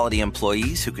high-quality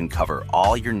employees who can cover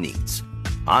all your needs.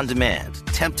 On demand,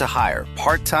 temp to hire,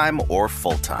 part-time or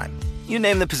full-time. You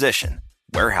name the position.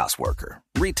 Warehouse worker,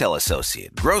 retail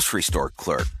associate, grocery store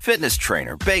clerk, fitness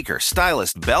trainer, baker,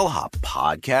 stylist, bellhop,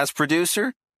 podcast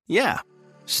producer. Yeah,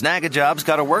 Snag a Job's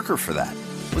got a worker for that.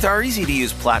 With our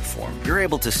easy-to-use platform, you're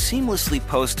able to seamlessly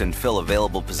post and fill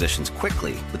available positions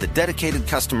quickly with a dedicated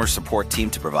customer support team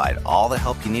to provide all the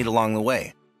help you need along the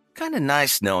way. Kind of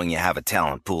nice knowing you have a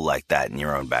talent pool like that in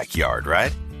your own backyard,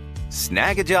 right?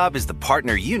 Snag a Job is the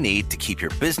partner you need to keep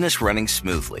your business running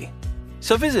smoothly.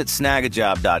 So visit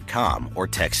snagajob.com or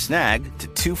text snag to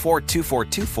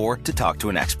 242424 to talk to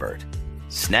an expert.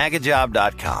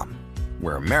 Snagajob.com,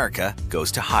 where America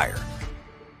goes to hire.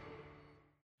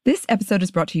 This episode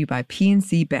is brought to you by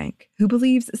PNC Bank, who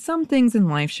believes some things in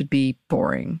life should be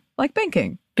boring, like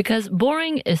banking. Because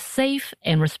boring is safe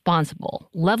and responsible,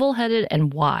 level-headed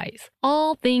and wise.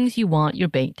 All things you want your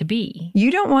bank to be.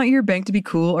 You don't want your bank to be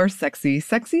cool or sexy.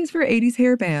 Sexy is for 80s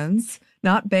hair bands.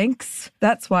 not banks.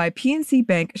 That's why PNC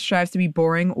Bank strives to be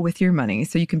boring with your money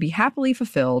so you can be happily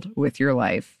fulfilled with your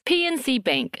life. PNC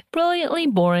Bank, brilliantly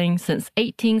boring since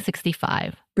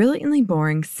 1865. Brilliantly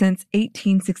Boring Since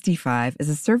 1865 is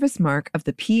a service mark of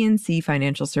the PNC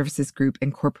Financial Services Group,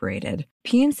 Incorporated.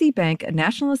 PNC Bank, a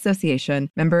National Association,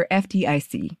 member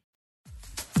FDIC.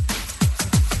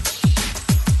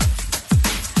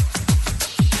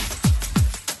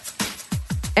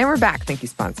 And we're back. Thank you,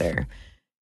 sponsor.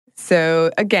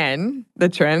 So again, the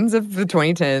trends of the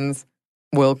 2010s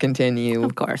will continue,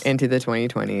 Of course. into the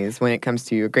 2020s when it comes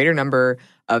to a greater number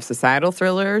of societal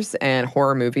thrillers and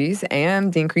horror movies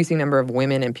and the increasing number of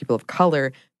women and people of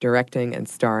color directing and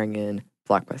starring in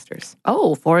blockbusters.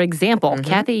 Oh, for example,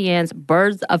 Kathy Yan's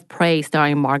Birds of Prey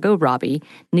starring Margot Robbie.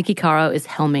 Nikki Caro is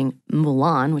helming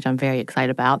Mulan, which I'm very excited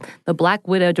about. The Black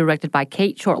Widow, directed by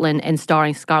Kate Shortland and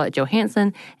starring Scarlett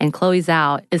Johansson. And Chloe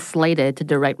Zhao is slated to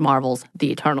direct Marvel's The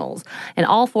Eternals. And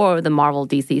all 4 of the Marvel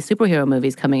DC superhero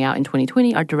movies coming out in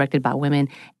 2020 are directed by women,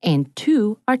 and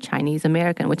 2 are Chinese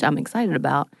American, which I'm excited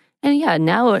about. And yeah,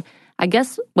 now I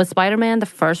guess was Spider-Man the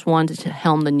first one to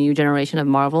helm the new generation of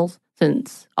Marvels?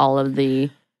 Since all of the...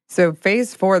 So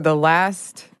Phase 4, the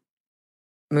last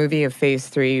movie of Phase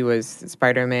 3 was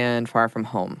Spider-Man Far From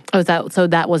Home. Oh,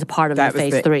 that was a part of That the was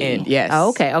Phase the 3? end, yes. Oh,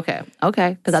 okay.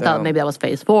 Because I thought maybe that was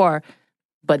Phase 4,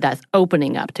 but that's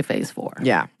opening up to Phase 4.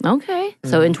 Yeah. Okay.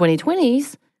 So in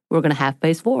 2020s, we're going to have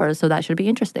Phase 4, so that should be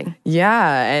interesting.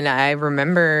 Yeah, and I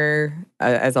remember,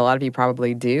 as a lot of you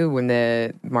probably do, when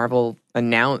the Marvel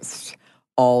announced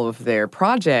all of their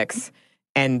projects,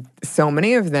 and so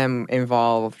many of them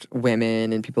involved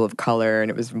women and people of color,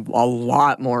 and it was a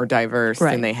lot more diverse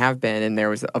than they have been. And there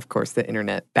was, of course, the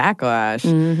internet backlash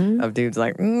of dudes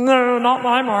like, no, not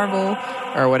my Marvel,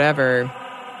 or whatever.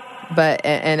 But,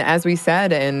 and as we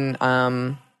said in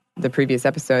the previous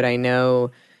episode, I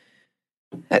know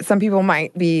that some people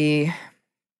might be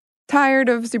tired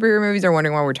of superhero movies or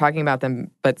wondering why we're talking about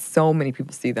them, but so many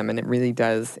people see them, and it really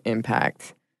does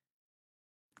impact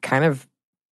kind of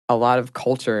a lot of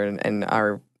culture and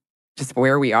our just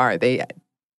where we are. They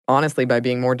honestly, by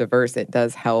being more diverse, it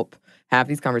does help have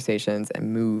these conversations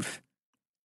and move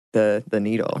the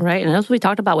needle. Right, and as we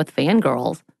talked about with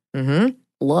fangirls,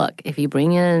 look, if you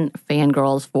bring in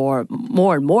fangirls for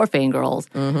more and more fangirls,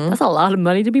 that's a lot of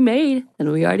money to be made, and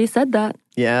we already said that.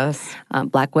 Yes.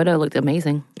 Black Widow looked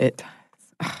amazing. It does.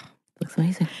 Looks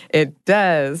amazing. It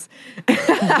does.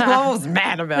 I'm almost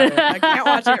mad about it. I can't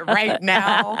watch it right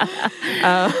now.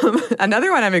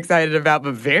 Another one I'm excited about,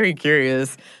 but very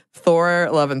curious, Thor: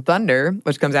 Love and Thunder,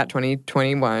 which comes out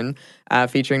 2021,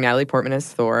 featuring Natalie Portman as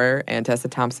Thor and Tessa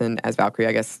Thompson as Valkyrie.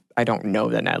 I guess I don't know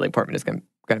that Natalie Portman is going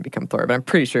to become Thor, but I'm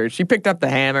pretty sure she picked up the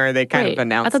hammer. They kind of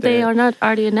announced it. I thought they are not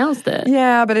already announced it.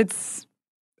 Yeah, but it's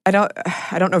I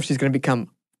don't know if she's going to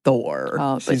become Thor.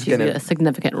 Oh, but she's gonna, a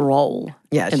significant role.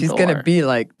 Yeah, she's going to be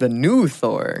like the new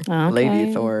Thor,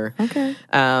 Lady Thor. Okay.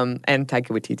 And Taika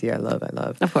Waititi, I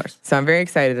love. Of course. So I'm very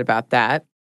excited about that.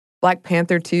 Black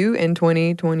Panther 2 in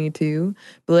 2022.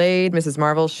 Blade, Mrs.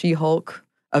 Marvel, She-Hulk,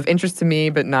 of interest to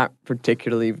me, but not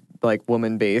particularly like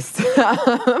woman-based.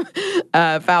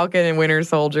 Falcon and Winter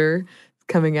Soldier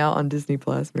coming out on Disney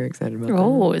Plus. Very excited about that.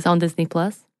 Oh, it's on Disney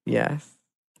Plus? Yes.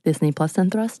 Disney Plus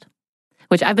and Thrust?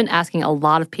 Which I've been asking a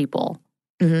lot of people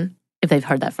if they've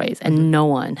heard that phrase, and no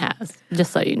one has,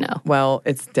 just so you know. Well,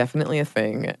 it's definitely a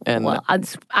thing. And well,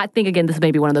 I think, again, this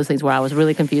may be one of those things where I was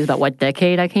really confused about what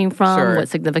decade I came from, what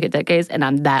significant decades, and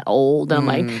I'm that old. And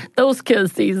I'm like, those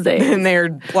kids these days. And they're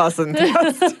plus and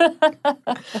plus.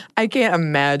 I can't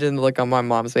imagine the look on my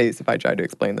mom's face if I tried to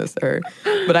explain this to her.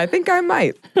 But I think I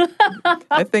might.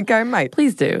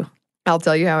 Please do. I'll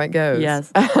tell you how it goes.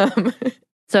 Yes.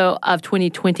 So, of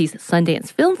 2020's Sundance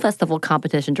Film Festival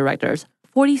competition directors,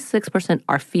 46%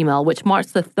 are female, which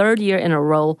marks the third year in a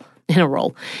row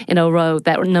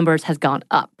that numbers has gone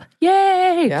up.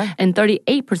 Yay! Yeah. And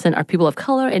 38% are people of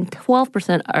color, and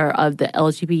 12% are of the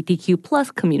LGBTQ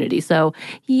plus community. So,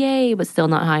 yay, but still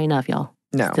not high enough, y'all.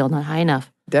 No. Still not high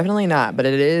enough. Definitely not, but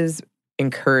it is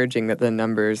encouraging that the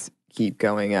numbers keep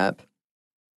going up.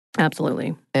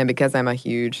 Absolutely. And because I'm a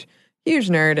huge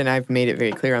nerd, and I've made it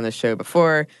very clear on the show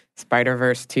before,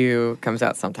 Spider-Verse 2 comes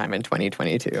out sometime in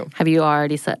 2022. Have you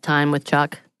already set time with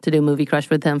Chuck to do Movie Crush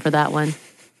with him for that one?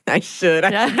 I should go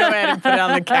ahead and put it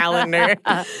on the calendar.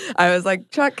 I was like,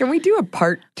 Chuck, can we do a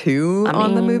part 2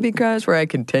 on the Movie Crush where I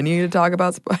continue to talk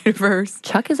about Spider-Verse?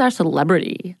 Chuck is our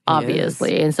celebrity,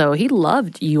 obviously. And so he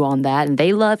loved you on that, and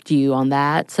they loved you on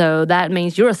that. So that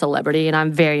means you're a celebrity, and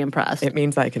I'm very impressed. It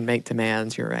means I can make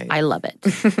demands. You're right. I love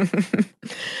it.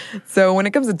 So when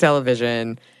it comes to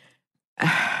television,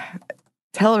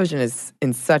 television is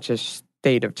in such a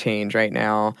state of change right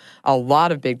now. A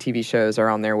lot of big TV shows are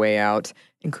on their way out,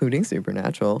 including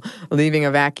Supernatural, leaving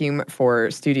a vacuum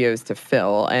for studios to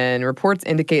fill. And reports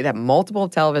indicate that multiple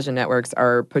television networks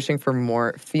are pushing for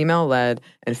more female-led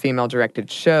and female-directed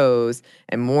shows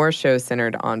and more shows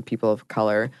centered on people of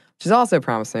color, which is also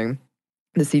promising.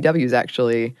 The CW is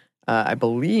actually, I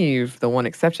believe, the one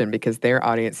exception because their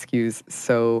audience skews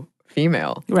so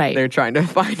female. Right. They're trying to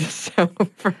find a show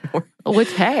for more.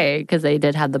 Which, hey, because they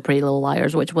did have the Pretty Little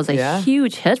Liars, which was a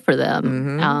huge hit for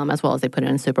them, as well as they put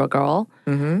in Supergirl.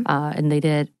 And they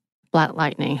did Black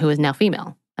Lightning, who is now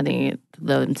female. I think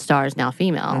the star is now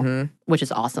female, which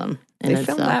is awesome. And They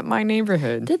filmed that in My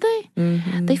Neighborhood. Did they?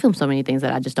 They filmed so many things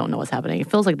that I just don't know what's happening.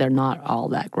 It feels like they're not all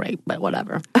that great, but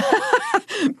whatever.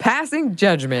 Passing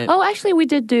judgment. Oh, actually, we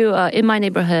did do In My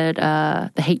Neighborhood,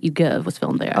 The Hate You Give was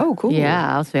filmed there. Oh, cool.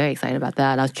 Yeah, I was very excited about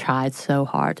that. I tried so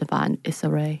hard to find Issa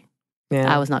Rae.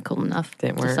 Yeah. I was not cool enough,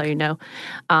 Didn't just work. so you know.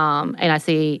 And I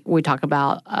see we talk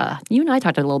about, you and I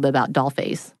talked a little bit about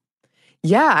Dollface.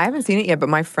 Yeah, I haven't seen it yet, but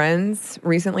my friends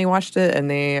recently watched it and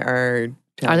they are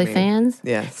telling Are they me- fans?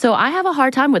 Yes. So I have a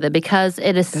hard time with it because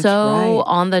it is so right.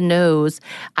 on the nose.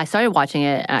 I started watching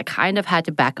it and I kind of had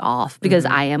to back off because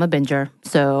I am a binger.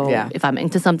 So Yeah. if I'm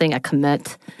into something, I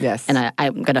commit Yes. and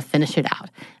I'm going to finish it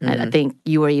out. And I think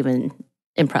you were even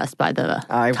impressed by the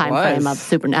I time frame was. of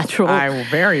Supernatural. I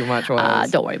very much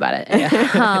was. Don't worry about it.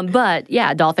 Yeah. But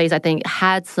yeah, Dollface, I think,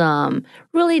 had some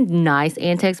really nice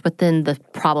antics, but then the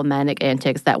problematic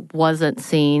antics that wasn't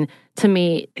seen, to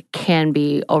me, can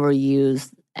be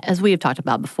overused. As we have talked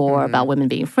about before, about women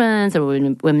being friends or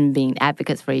women being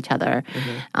advocates for each other.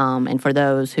 And for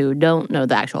those who don't know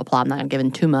the actual plot, I'm not going to give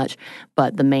in too much,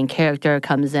 but the main character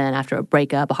comes in after a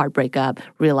breakup, a hard breakup,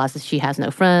 realizes she has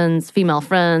no friends, female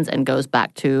friends, and goes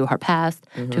back to her past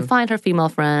to find her female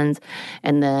friends,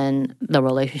 and then the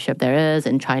relationship there is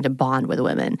and trying to bond with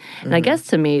women. And I guess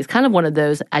to me, it's kind of one of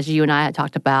those, as you and I had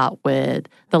talked about with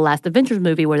the Last Adventures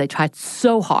movie, where they tried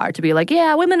so hard to be like,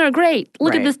 yeah, women are great.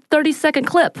 Look at Right. this 30-second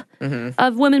clip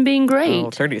of women being great.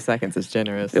 Oh, 30 seconds is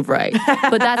generous. Right.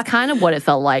 But that's kind of what it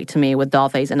felt like to me with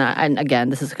Dollface. And again,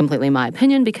 this is completely my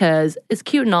opinion because it's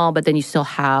cute and all, but then you still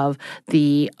have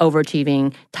the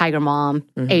overachieving Tiger Mom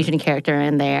Asian character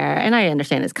in there. And I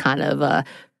understand it's kind of a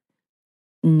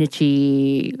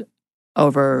niche-y,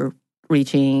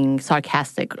 overreaching,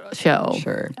 sarcastic show.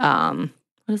 Sure.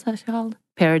 What is that called?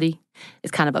 Parody.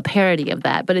 It's kind of a parody of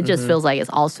that, but it just feels like it's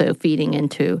also feeding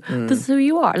into this is who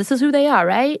you are. This is who they are,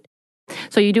 right?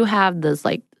 So you do have this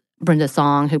like Brenda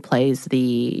Song who plays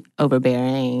the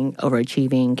overbearing,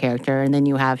 overachieving character, and then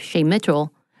you have Shay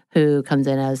Mitchell who comes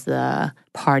in as the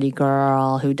party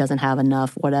girl who doesn't have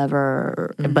enough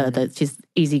whatever, but that she's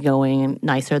easygoing and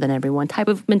nicer than everyone type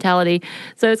of mentality.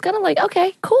 So it's kind of like,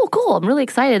 okay, cool. I'm really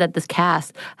excited that this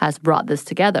cast has brought this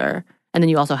together. And then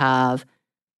you also have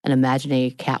an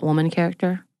imaginary Catwoman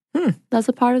character that's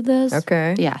a part of this.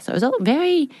 Okay. Yeah, so it's a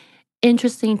very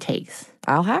interesting takes.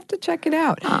 I'll have to check it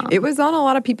out. It was on a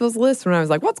lot of people's lists when I was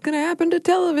like, what's going to happen to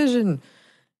television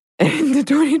in the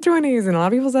 2020s? And a lot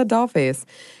of people said Dollface.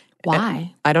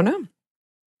 Why? I don't know.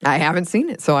 I haven't seen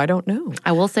it, so I don't know.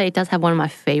 I will say it does have one of my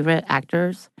favorite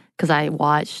actors because I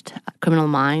watched Criminal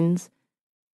Minds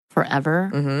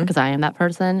forever because I am that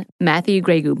person. Matthew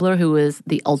Gray Gubler, who is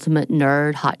the ultimate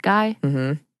nerd hot guy,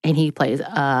 and he plays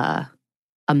a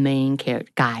main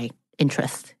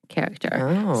interest character.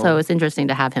 Oh. So it's interesting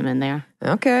to have him in there.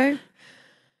 Okay.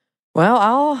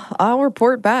 Well, I'll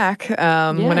report back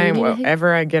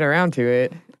whenever I get around to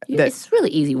it. It's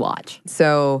really easy watch.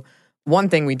 So one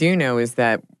thing we do know is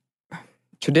that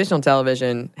traditional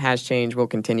television has changed, will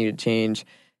continue to change.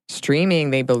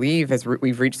 Streaming, they believe,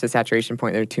 we've reached the saturation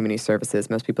point. There are too many services.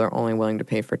 Most people are only willing to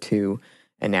pay for 2,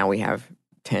 and now we have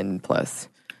 10 plus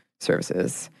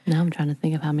services. Now I'm trying to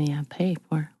think of how many I pay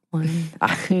for. 1,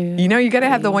 2. You know, you got to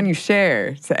have the one you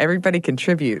share, so everybody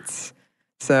contributes.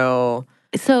 So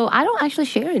I don't actually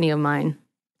share any of mine.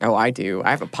 Oh, I do. I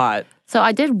have a pot. So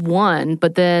I did one,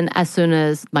 but then as soon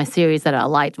as my series that I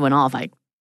liked went off, I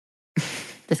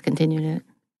discontinued it.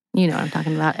 You know what I'm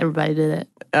talking about. Everybody did it.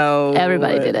 Oh,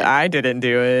 Everybody did it. I didn't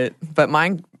do it, but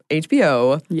mine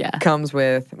HBO Yeah. comes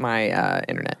with my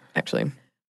internet actually.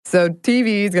 So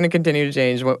TV is going to continue to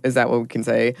change. Is that what we can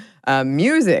say?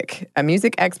 Music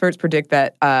experts predict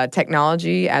that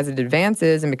technology, as it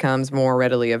advances and becomes more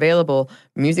readily available,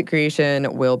 music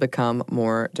creation will become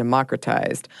more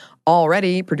democratized.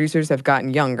 Already, producers have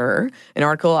gotten younger. An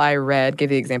article I read gave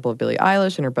the example of Billie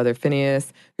Eilish and her brother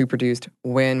Phineas, who produced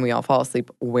When We All Fall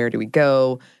Asleep, Where Do We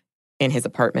Go? In his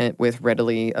apartment with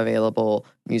readily available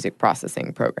music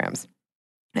processing programs.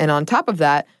 And on top of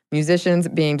that, musicians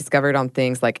being discovered on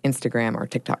things like Instagram or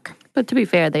TikTok. But to be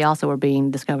fair, they also were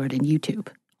being discovered in YouTube,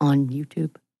 on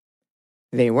YouTube.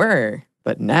 They were,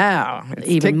 but now it's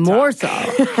Even TikTok. more so.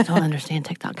 I don't understand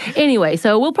TikTok. Anyway,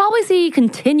 so we'll probably see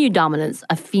continued dominance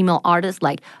of female artists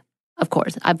like, of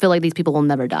course, I feel like these people will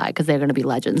never die because they're going to be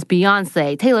legends.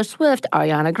 Beyonce, Taylor Swift,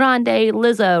 Ariana Grande,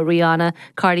 Lizzo, Rihanna,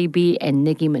 Cardi B, and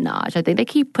Nicki Minaj. I think they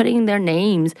keep putting their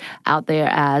names out there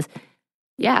as,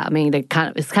 yeah, I mean, it's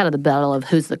kind of the battle of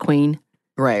who's the queen.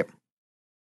 Right.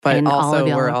 But And all also, of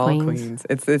y'all we're are all queens. queens.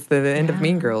 It's the end of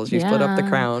Mean Girls. You split up the Yeah.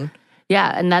 crown.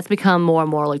 Yeah, and that's become more and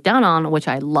more looked down on, which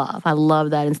I love. I love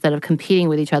that instead of competing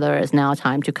with each other, it's now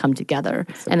time to come together.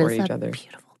 And Support it's each a other.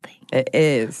 beautiful thing. It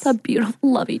is. It's a beautiful,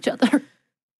 love each other.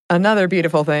 Another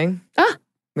beautiful thing.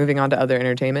 Moving on to other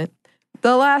entertainment.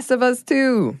 The Last of Us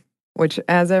 2, which,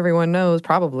 as everyone knows,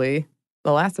 probably,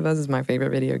 The Last of Us is my favorite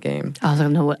video game. I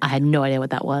had no idea what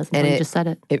that was until you just said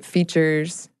it. It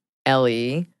features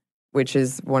Ellie, which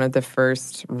is one of the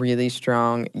first really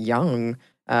strong young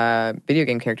video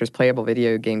game characters, playable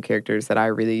video game characters that I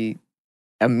really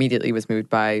immediately was moved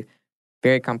by.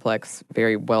 Very complex,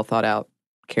 very well thought out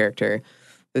character.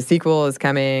 The sequel is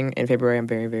coming in February. I'm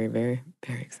very, very, very,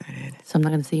 very excited. So I'm not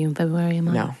going to see you in February, am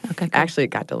I? No. Okay, cool. Actually, it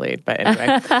got delayed, but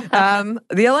anyway.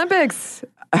 The Olympics.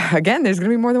 Again, there's going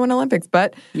to be more than one Olympics,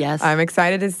 but Yes. I'm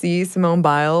excited to see Simone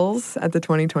Biles at the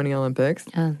 2020 Olympics.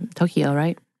 Tokyo,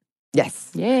 right?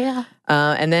 Yes. Yeah.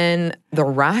 And then the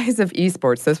rise of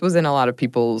esports. This was in a lot of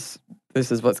people's, this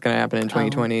is what's going to happen in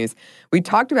 2020s. We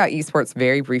talked about esports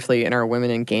very briefly in our Women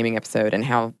in Gaming episode and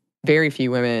how very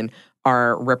few women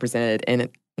are represented in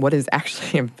what is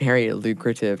actually a very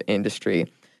lucrative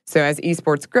industry. So as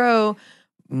esports grow,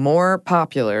 more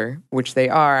popular, which they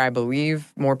are, I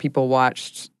believe more people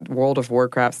watched World of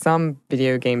Warcraft, some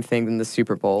video game thing than the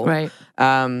Super Bowl. Right.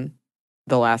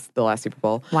 The last Super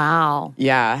Bowl. Wow.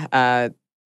 Yeah.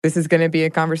 This is going to be a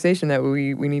conversation that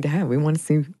we need to have. We want to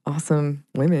see awesome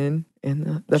women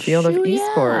in the field of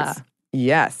esports.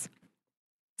 Yes.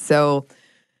 So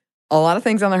a lot of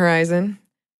things on the horizon.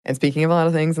 And speaking of a lot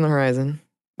of things on the horizon,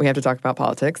 we have to talk about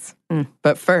politics.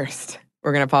 But first,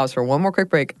 we're going to pause for one more quick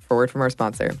break for a word from our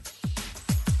sponsor.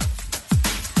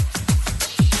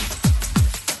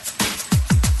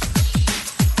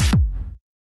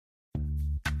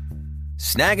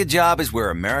 Snag a Job is where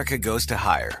America goes to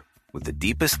hire, with the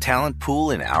deepest talent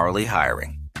pool in hourly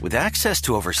hiring. With access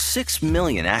to over 6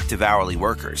 million active hourly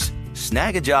workers,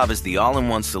 Snag a Job is the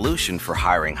all-in-one solution for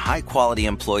hiring high-quality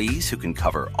employees who can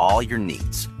cover all your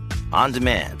needs. On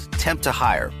demand, temp to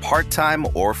hire, part-time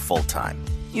or full-time.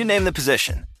 You name the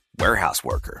position. Warehouse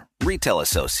worker, retail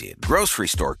associate, grocery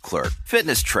store clerk,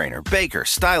 fitness trainer, baker,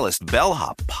 stylist,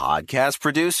 bellhop, podcast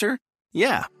producer.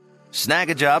 Yeah, Snag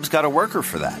a Job's got a worker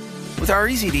for that. With our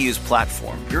easy-to-use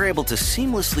platform, you're able to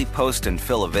seamlessly post and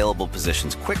fill available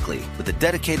positions quickly with a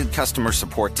dedicated customer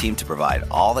support team to provide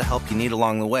all the help you need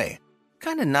along the way.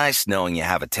 Kind of nice knowing you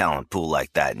have a talent pool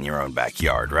like that in your own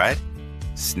backyard, right?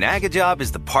 Snag a Job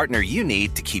is the partner you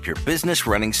need to keep your business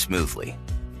running smoothly.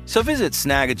 So visit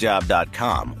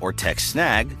snagajob.com or text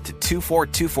snag to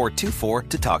 242424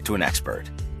 to talk to an expert.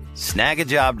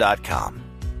 Snagajob.com,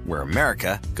 where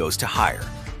America goes to hire.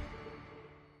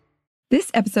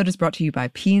 This episode is brought to you by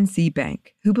PNC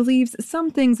Bank, who believes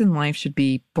some things in life should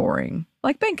be boring,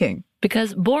 like banking.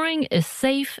 Because boring is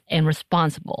safe and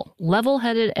responsible,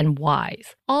 level-headed and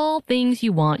wise. All things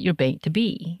you want your bank to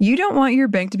be. You don't want your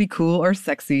bank to be cool or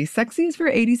sexy. Sexy is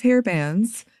for 80s hair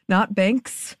bands, not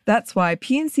banks. That's why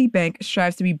PNC Bank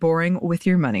strives to be boring with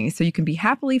your money so you can be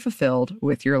happily fulfilled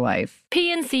with your life.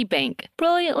 PNC Bank,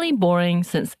 brilliantly boring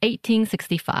since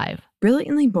 1865.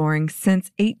 Brilliantly Boring Since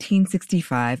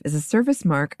 1865 is a service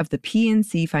mark of the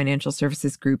PNC Financial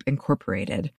Services Group,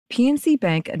 Incorporated. PNC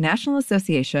Bank, a National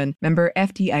Association, member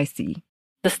FDIC.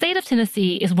 The state of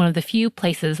Tennessee is one of the few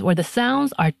places where the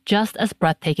sounds are just as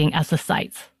breathtaking as the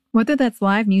sights. Whether that's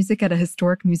live music at a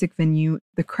historic music venue,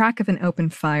 the crack of an open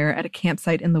fire at a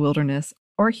campsite in the wilderness,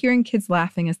 or hearing kids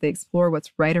laughing as they explore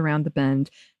what's right around the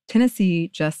bend, Tennessee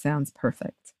just sounds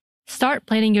perfect. Start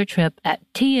planning your trip at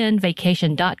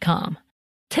tnvacation.com.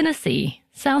 Tennessee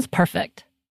sounds perfect.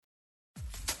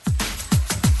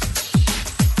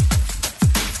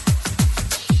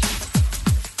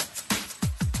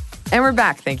 And we're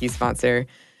back. Thank you, sponsor.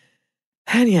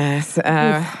 And yes,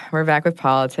 we're back with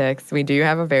politics. We do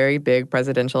have a very big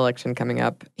presidential election coming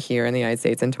up here in the United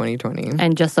States in 2020.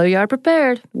 And just so you are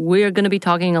prepared, we're going to be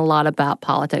talking a lot about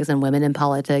politics and women in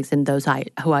politics and those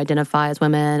who identify as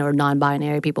women or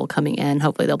non-binary people coming in.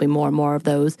 Hopefully there'll be more and more of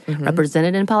those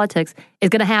represented in politics. It's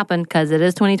going to happen because it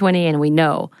is 2020 and we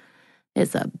know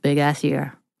it's a big-ass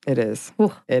year It is.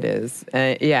 Ooh. It is.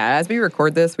 Yeah, as we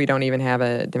record this, we don't even have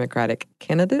a Democratic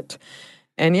candidate.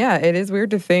 And yeah, it is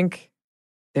weird to think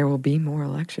there will be more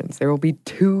elections. There will be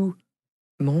 2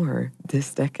 more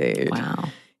this decade. Wow.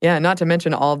 Yeah, not to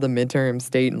mention all of the midterm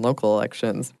state and local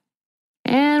elections.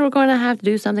 And we're going to have to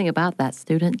do something about that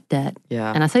student debt.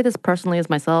 Yeah. And I say this personally as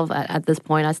myself. At this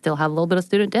point, I still have a little bit of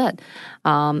student debt.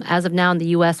 As of now in the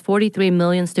U.S., 43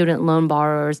 million student loan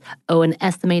borrowers owe an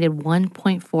estimated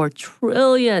 $1.4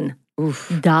 trillion.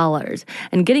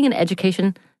 And getting an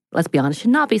education, let's be honest,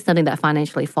 should not be something that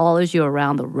financially follows you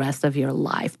around the rest of your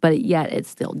life, but yet it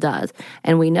still does.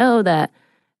 And we know that,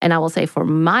 and I will say for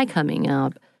my coming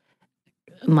up,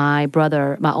 my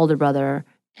older brother,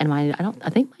 and I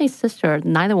think my sister,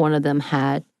 neither one of them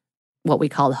had what we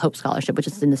call the Hope Scholarship, which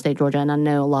is in the state of Georgia. And I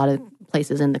know a lot of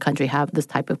places in the country have this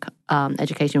type of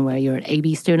education where you're an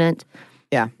AB student.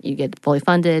 Yeah. You get fully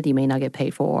funded. You may not get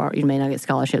paid for, you may not get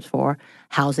scholarships for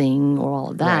housing or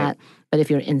all of that. Right. But if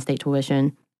you're in-state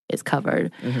tuition, it's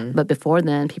covered. Mm-hmm. But before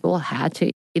then, people had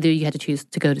to, either you had to choose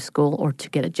to go to school or to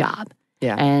get a job.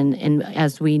 Yeah. And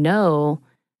as we know,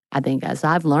 I think as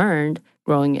I've learned,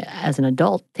 growing as an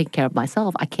adult, taking care of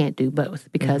myself, I can't do both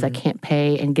because I can't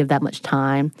pay and give that much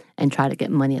time and try to get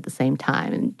money at the same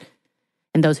time.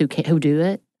 And those who do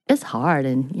it, it's hard.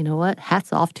 And you know what?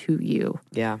 Hats off to you.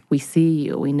 Yeah. We see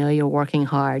you. We know you're working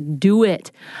hard. Do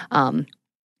it.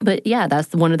 But yeah,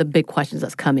 that's one of the big questions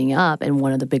that's coming up and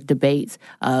one of the big debates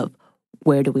of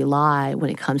where do we lie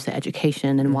when it comes to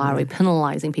education and why are we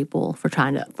penalizing people for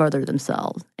trying to further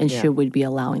themselves? And should we be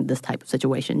allowing this type of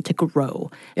situation to grow?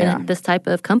 Yeah. And this type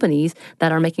of companies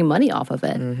that are making money off of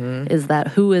it, is that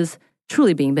who is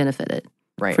truly being benefited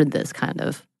for this kind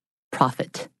of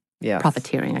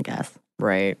profiteering, I guess.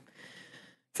 Right.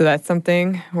 So that's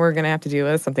something we're going to have to deal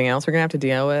with. Something else we're going to have to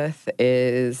deal with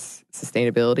is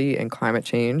sustainability and climate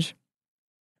change.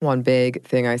 One big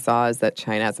thing I saw is that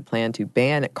China has a plan to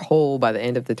ban coal by the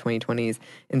end of the 2020s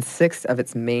in 6 of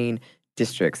its main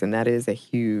districts. And that is a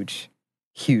huge,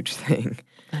 huge thing.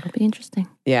 That'll be interesting.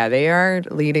 Yeah, they are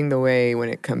leading the way when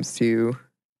it comes to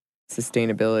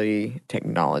sustainability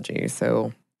technology.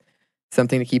 So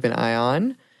something to keep an eye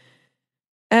on.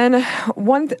 And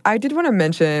I did want to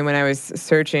mention when I was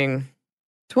searching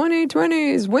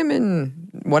 2020s, women,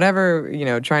 whatever,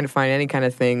 trying to find any kind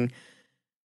of thing,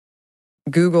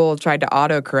 Google tried to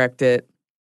autocorrect it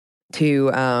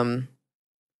to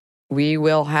we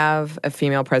will have a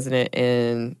female president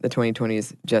in the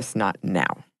 2020s, just not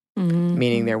now.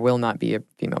 Meaning there will not be a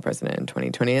female president in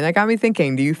 2020. And that got me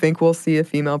thinking, do you think we'll see a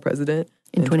female president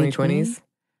in 2020s?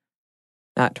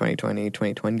 Not 2020,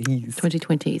 2020s.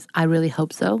 2020s. I really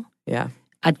hope so. Yeah.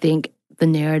 I think the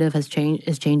narrative is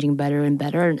changing better and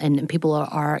better, and people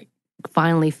are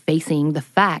finally facing the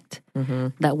fact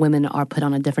that women are put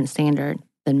on a different standard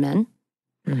than men.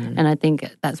 And I think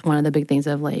that's one of the big things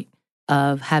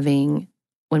of having,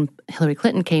 when Hillary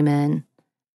Clinton came in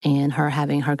and her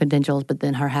having her credentials, but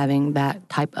then her having that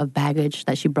type of baggage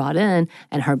that she brought in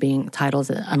and her being titled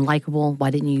as unlikable.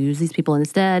 Why didn't you use these people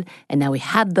instead? And now we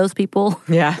have those people.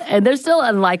 Yeah. And they're still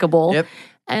unlikable. Yep.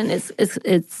 And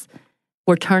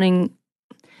we're turning,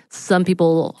 some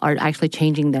people are actually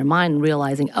changing their mind and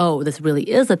realizing, oh, this really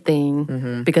is a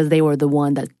thing because they were the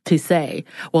one to say,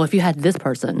 well, if you had this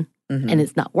person and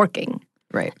it's not working.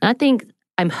 Right. And I think,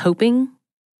 I'm hoping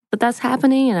that that's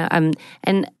happening. And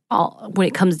when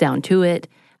it comes down to it,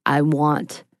 I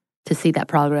want to see that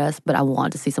progress, but I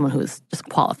want to see someone who is just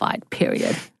qualified,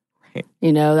 period. Right.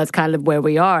 That's kind of where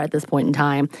we are at this point in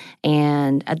time.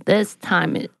 And at this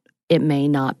time, it may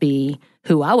not be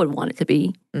who I would want it to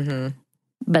be.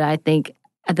 But I think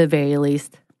at the very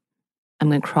least, I'm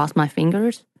going to cross my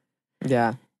fingers.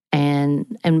 Yeah. And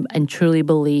truly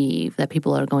believe that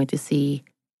people are going to see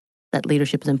that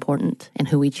leadership is important and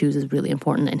who we choose is really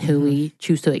important and who we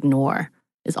choose to ignore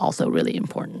is also really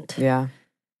important. Yeah.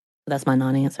 That's my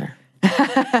non-answer.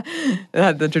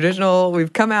 The traditional,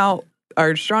 we've come out,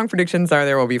 our strong predictions are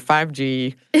there will be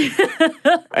 5G.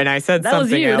 And I said that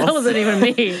something was you. else. That wasn't even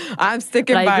me. I'm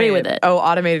sticking but by I agree with it. Oh,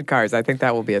 automated cars. I think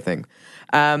that will be a thing.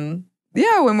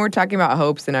 Yeah, when we're talking about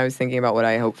hopes, and I was thinking about what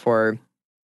I hope for,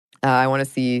 I want to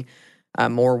see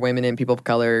more women and people of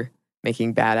color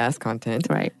making badass content.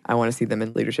 Right. I want to see them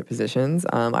in leadership positions.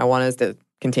 I want us to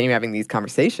continue having these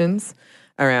conversations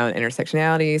around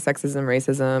intersectionality, sexism,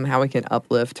 racism, how we can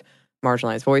uplift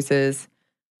marginalized voices.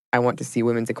 I want to see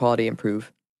women's equality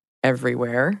improve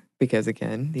everywhere because,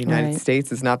 again, the United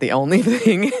States is not the only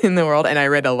thing in the world. And I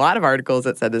read a lot of articles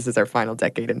that said this is our final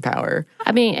decade in power.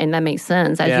 I mean, and that makes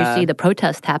sense. As you see the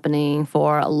protests happening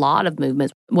for a lot of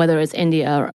movements, whether it's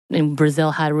India and Brazil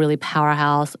had a really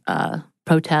powerhouse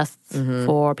protests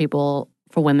for people,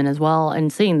 for women as well.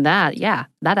 And seeing that, yeah,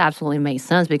 that absolutely makes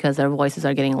sense because their voices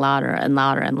are getting louder and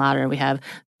louder and louder. We have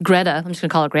Greta, I'm just going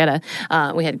to call her Greta.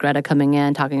 We had Greta coming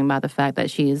in talking about the fact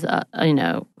that she's,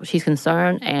 she's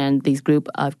concerned and these group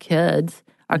of kids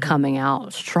are coming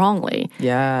out strongly.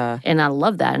 Yeah. And I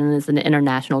love that. And it's an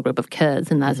international group of kids,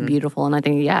 and that's beautiful. And I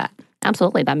think, yeah,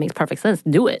 absolutely, that makes perfect sense.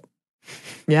 Do it.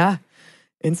 Yeah.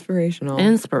 Inspirational.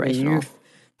 Inspirational.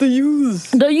 The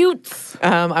youths. The youths.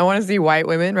 I want to see white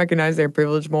women recognize their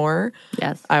privilege more.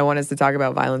 Yes. I want us to talk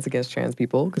about violence against trans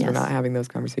people because we're not having those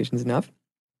conversations enough.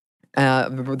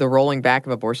 The rolling back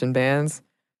of abortion bans.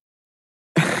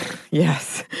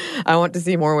 Yes. I want to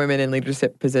see more women in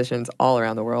leadership positions all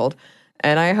around the world.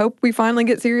 And I hope we finally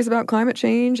get serious about climate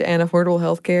change and affordable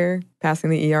health care. Passing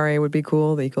the ERA would be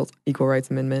cool, the Equal Rights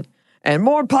Amendment. And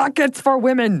more pockets for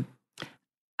women.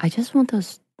 I just want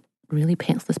those really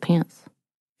pantsless pants.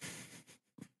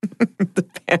 The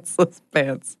pantsless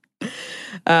pants.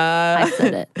 I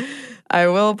said it. I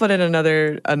will put in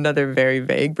another very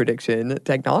vague prediction.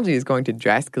 Technology is going to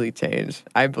drastically change.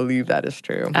 I believe that is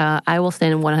true. I will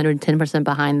stand 110%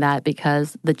 behind that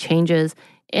because the changes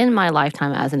in my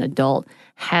lifetime as an adult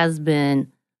has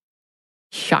been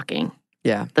shocking.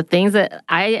 Yeah. The things that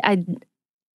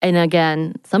and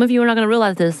again, some of you are not going to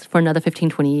realize this for another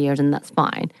 15, 20 years, and that's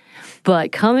fine.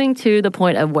 But coming to the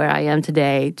point of where I am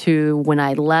today to when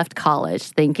I left college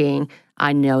thinking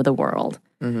I know the world,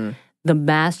 the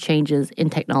mass changes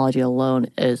in technology alone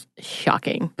is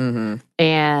shocking.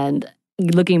 And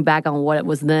looking back on what it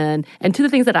was then, and to the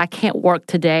things that I can't work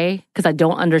today because I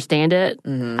don't understand it,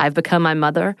 I've become my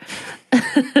mother.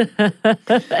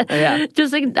 I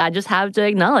just have to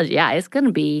acknowledge, it's going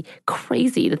to be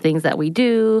crazy, the things that we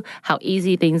do, how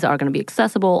easy things are going to be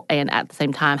accessible, and at the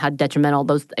same time, how detrimental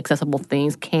those accessible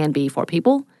things can be for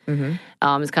people.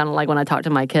 It's kind of like when I talk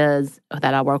to my kids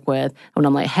that I work with, when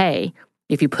I'm like, hey,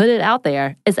 if you put it out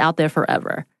there, it's out there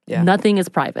forever. Yeah. Nothing is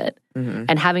private.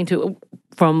 And having to,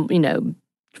 from,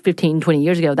 15, 20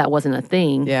 years ago, that wasn't a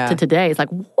thing. To today, it's like,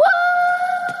 what?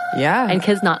 Yeah. And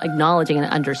kids not acknowledging and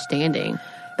understanding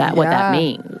that what that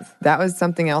means. That was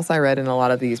something else I read in a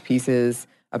lot of these pieces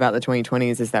about the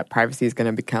 2020s is that privacy is going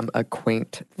to become a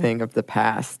quaint thing of the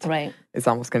past. Right. It's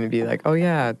almost going to be like, oh,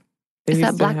 yeah. It's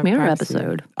that Black Mirror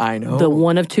episode. I know. The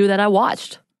one of two that I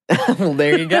watched. Well,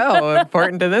 there you go.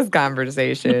 Important to this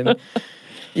conversation.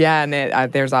 Yeah,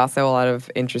 and there's also a lot of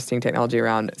interesting technology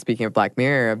around, speaking of Black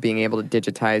Mirror, of being able to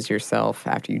digitize yourself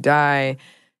after you die.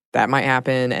 That might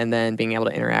happen, and then being able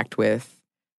to interact with,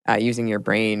 using your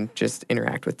brain, just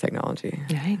interact with technology.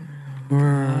 Right.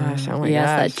 Gosh, oh my gosh.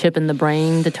 that chip in the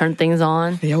brain to turn things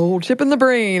on. The old chip in the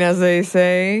brain, as they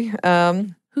say.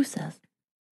 Who says?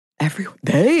 Everyone.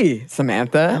 They,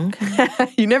 Samantha. Okay.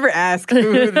 You never ask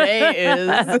who they is.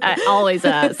 I always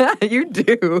ask. You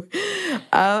do.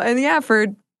 And yeah, for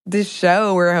this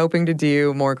show, we're hoping to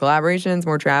do more collaborations,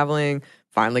 more traveling,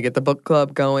 finally get the book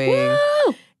club going.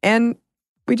 Woo! And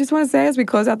we just want to say as we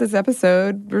close out this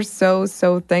episode, we're so,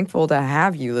 so thankful to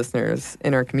have you listeners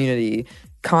in our community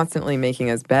constantly making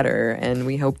us better. And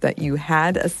we hope that you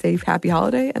had a safe, happy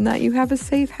holiday and that you have a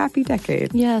safe, happy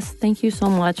decade. Yes. Thank you so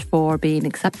much for being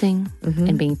accepting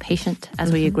and being patient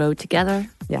as we grow together.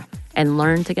 Yeah. And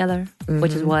learn together,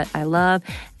 which is what I love.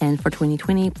 And for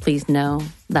 2020, please know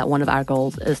that one of our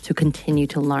goals is to continue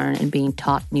to learn and being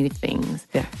taught new things.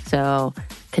 Yeah. So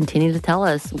continue to tell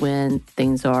us when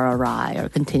things are awry, or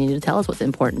continue to tell us what's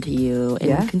important to you,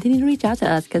 and continue to reach out to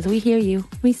us because we hear you,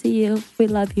 we see you, we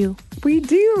love you. We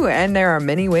do. And there are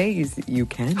many ways you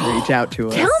can reach out to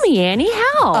us. Tell me, Annie,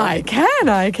 how? I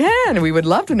can. We would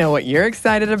love to know what you're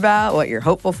excited about, what you're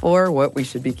hopeful for, what we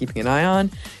should be keeping an eye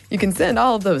on. You can send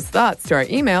all of those thoughts to our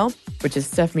email, which is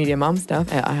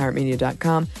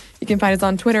stuffmediamomstuff@iheartmedia.com. You can find us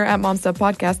on Twitter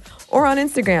 @momstuffpodcast or on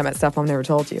Instagram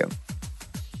 @stuffmomnevertoldyou.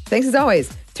 Thanks as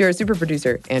always to our super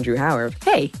producer, Andrew Howard.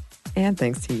 Hey. And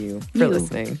thanks to you for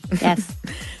listening. Yes.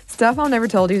 Stuff Mom Never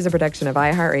Told You is a production of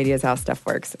iHeartRadio's How Stuff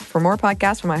Works. For more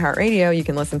podcasts from iHeartRadio, you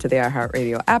can listen to the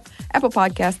iHeartRadio app, Apple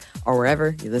Podcasts, or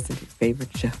wherever you listen to your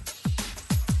favorite show.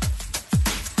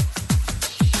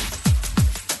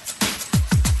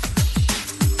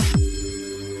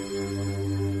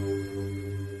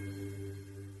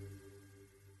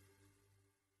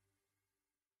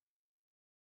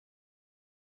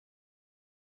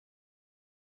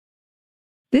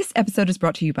 This episode is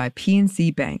brought to you by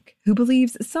PNC Bank, who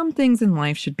believes some things in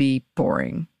life should be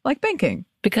boring, like banking.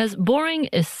 Because boring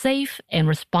is safe and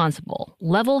responsible,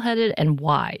 level-headed and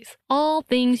wise. All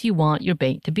things you want your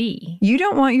bank to be. You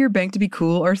don't want your bank to be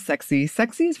cool or sexy.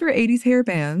 Sexy is for 80s hair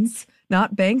bands.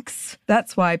 not banks.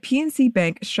 That's why PNC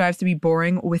Bank strives to be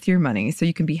boring with your money so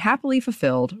you can be happily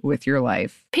fulfilled with your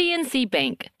life. PNC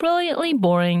Bank, brilliantly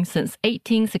boring since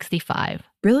 1865.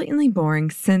 Brilliantly Boring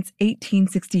Since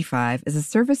 1865 is a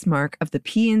service mark of the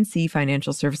PNC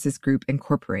Financial Services Group,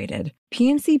 Incorporated.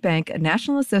 PNC Bank, a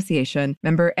National Association,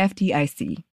 member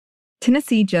FDIC.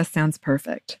 Tennessee just sounds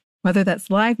perfect. Whether that's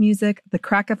live music, the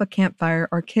crack of a campfire,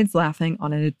 or kids laughing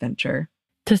on an adventure.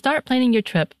 To start planning your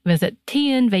trip, visit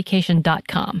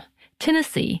tnvacation.com.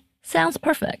 Tennessee sounds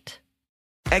perfect.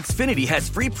 Xfinity has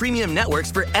free premium networks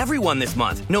for everyone this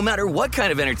month, no matter what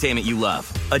kind of entertainment you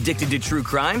love. Addicted to true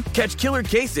crime? Catch killer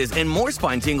cases and more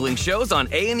spine-tingling shows on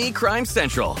A&E Crime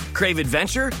Central. Crave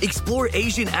adventure? Explore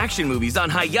Asian action movies on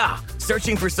Hi-YAH.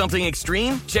 Searching for something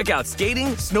extreme? Check out skating,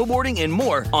 snowboarding, and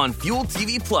more on Fuel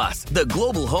TV Plus, the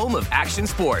global home of action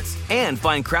sports. And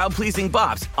find crowd-pleasing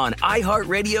bops on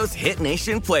iHeartRadio's Hit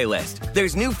Nation playlist.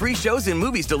 There's new free shows and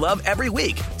movies to love every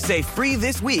week. Say free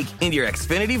this week in your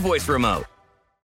Xfinity voice remote.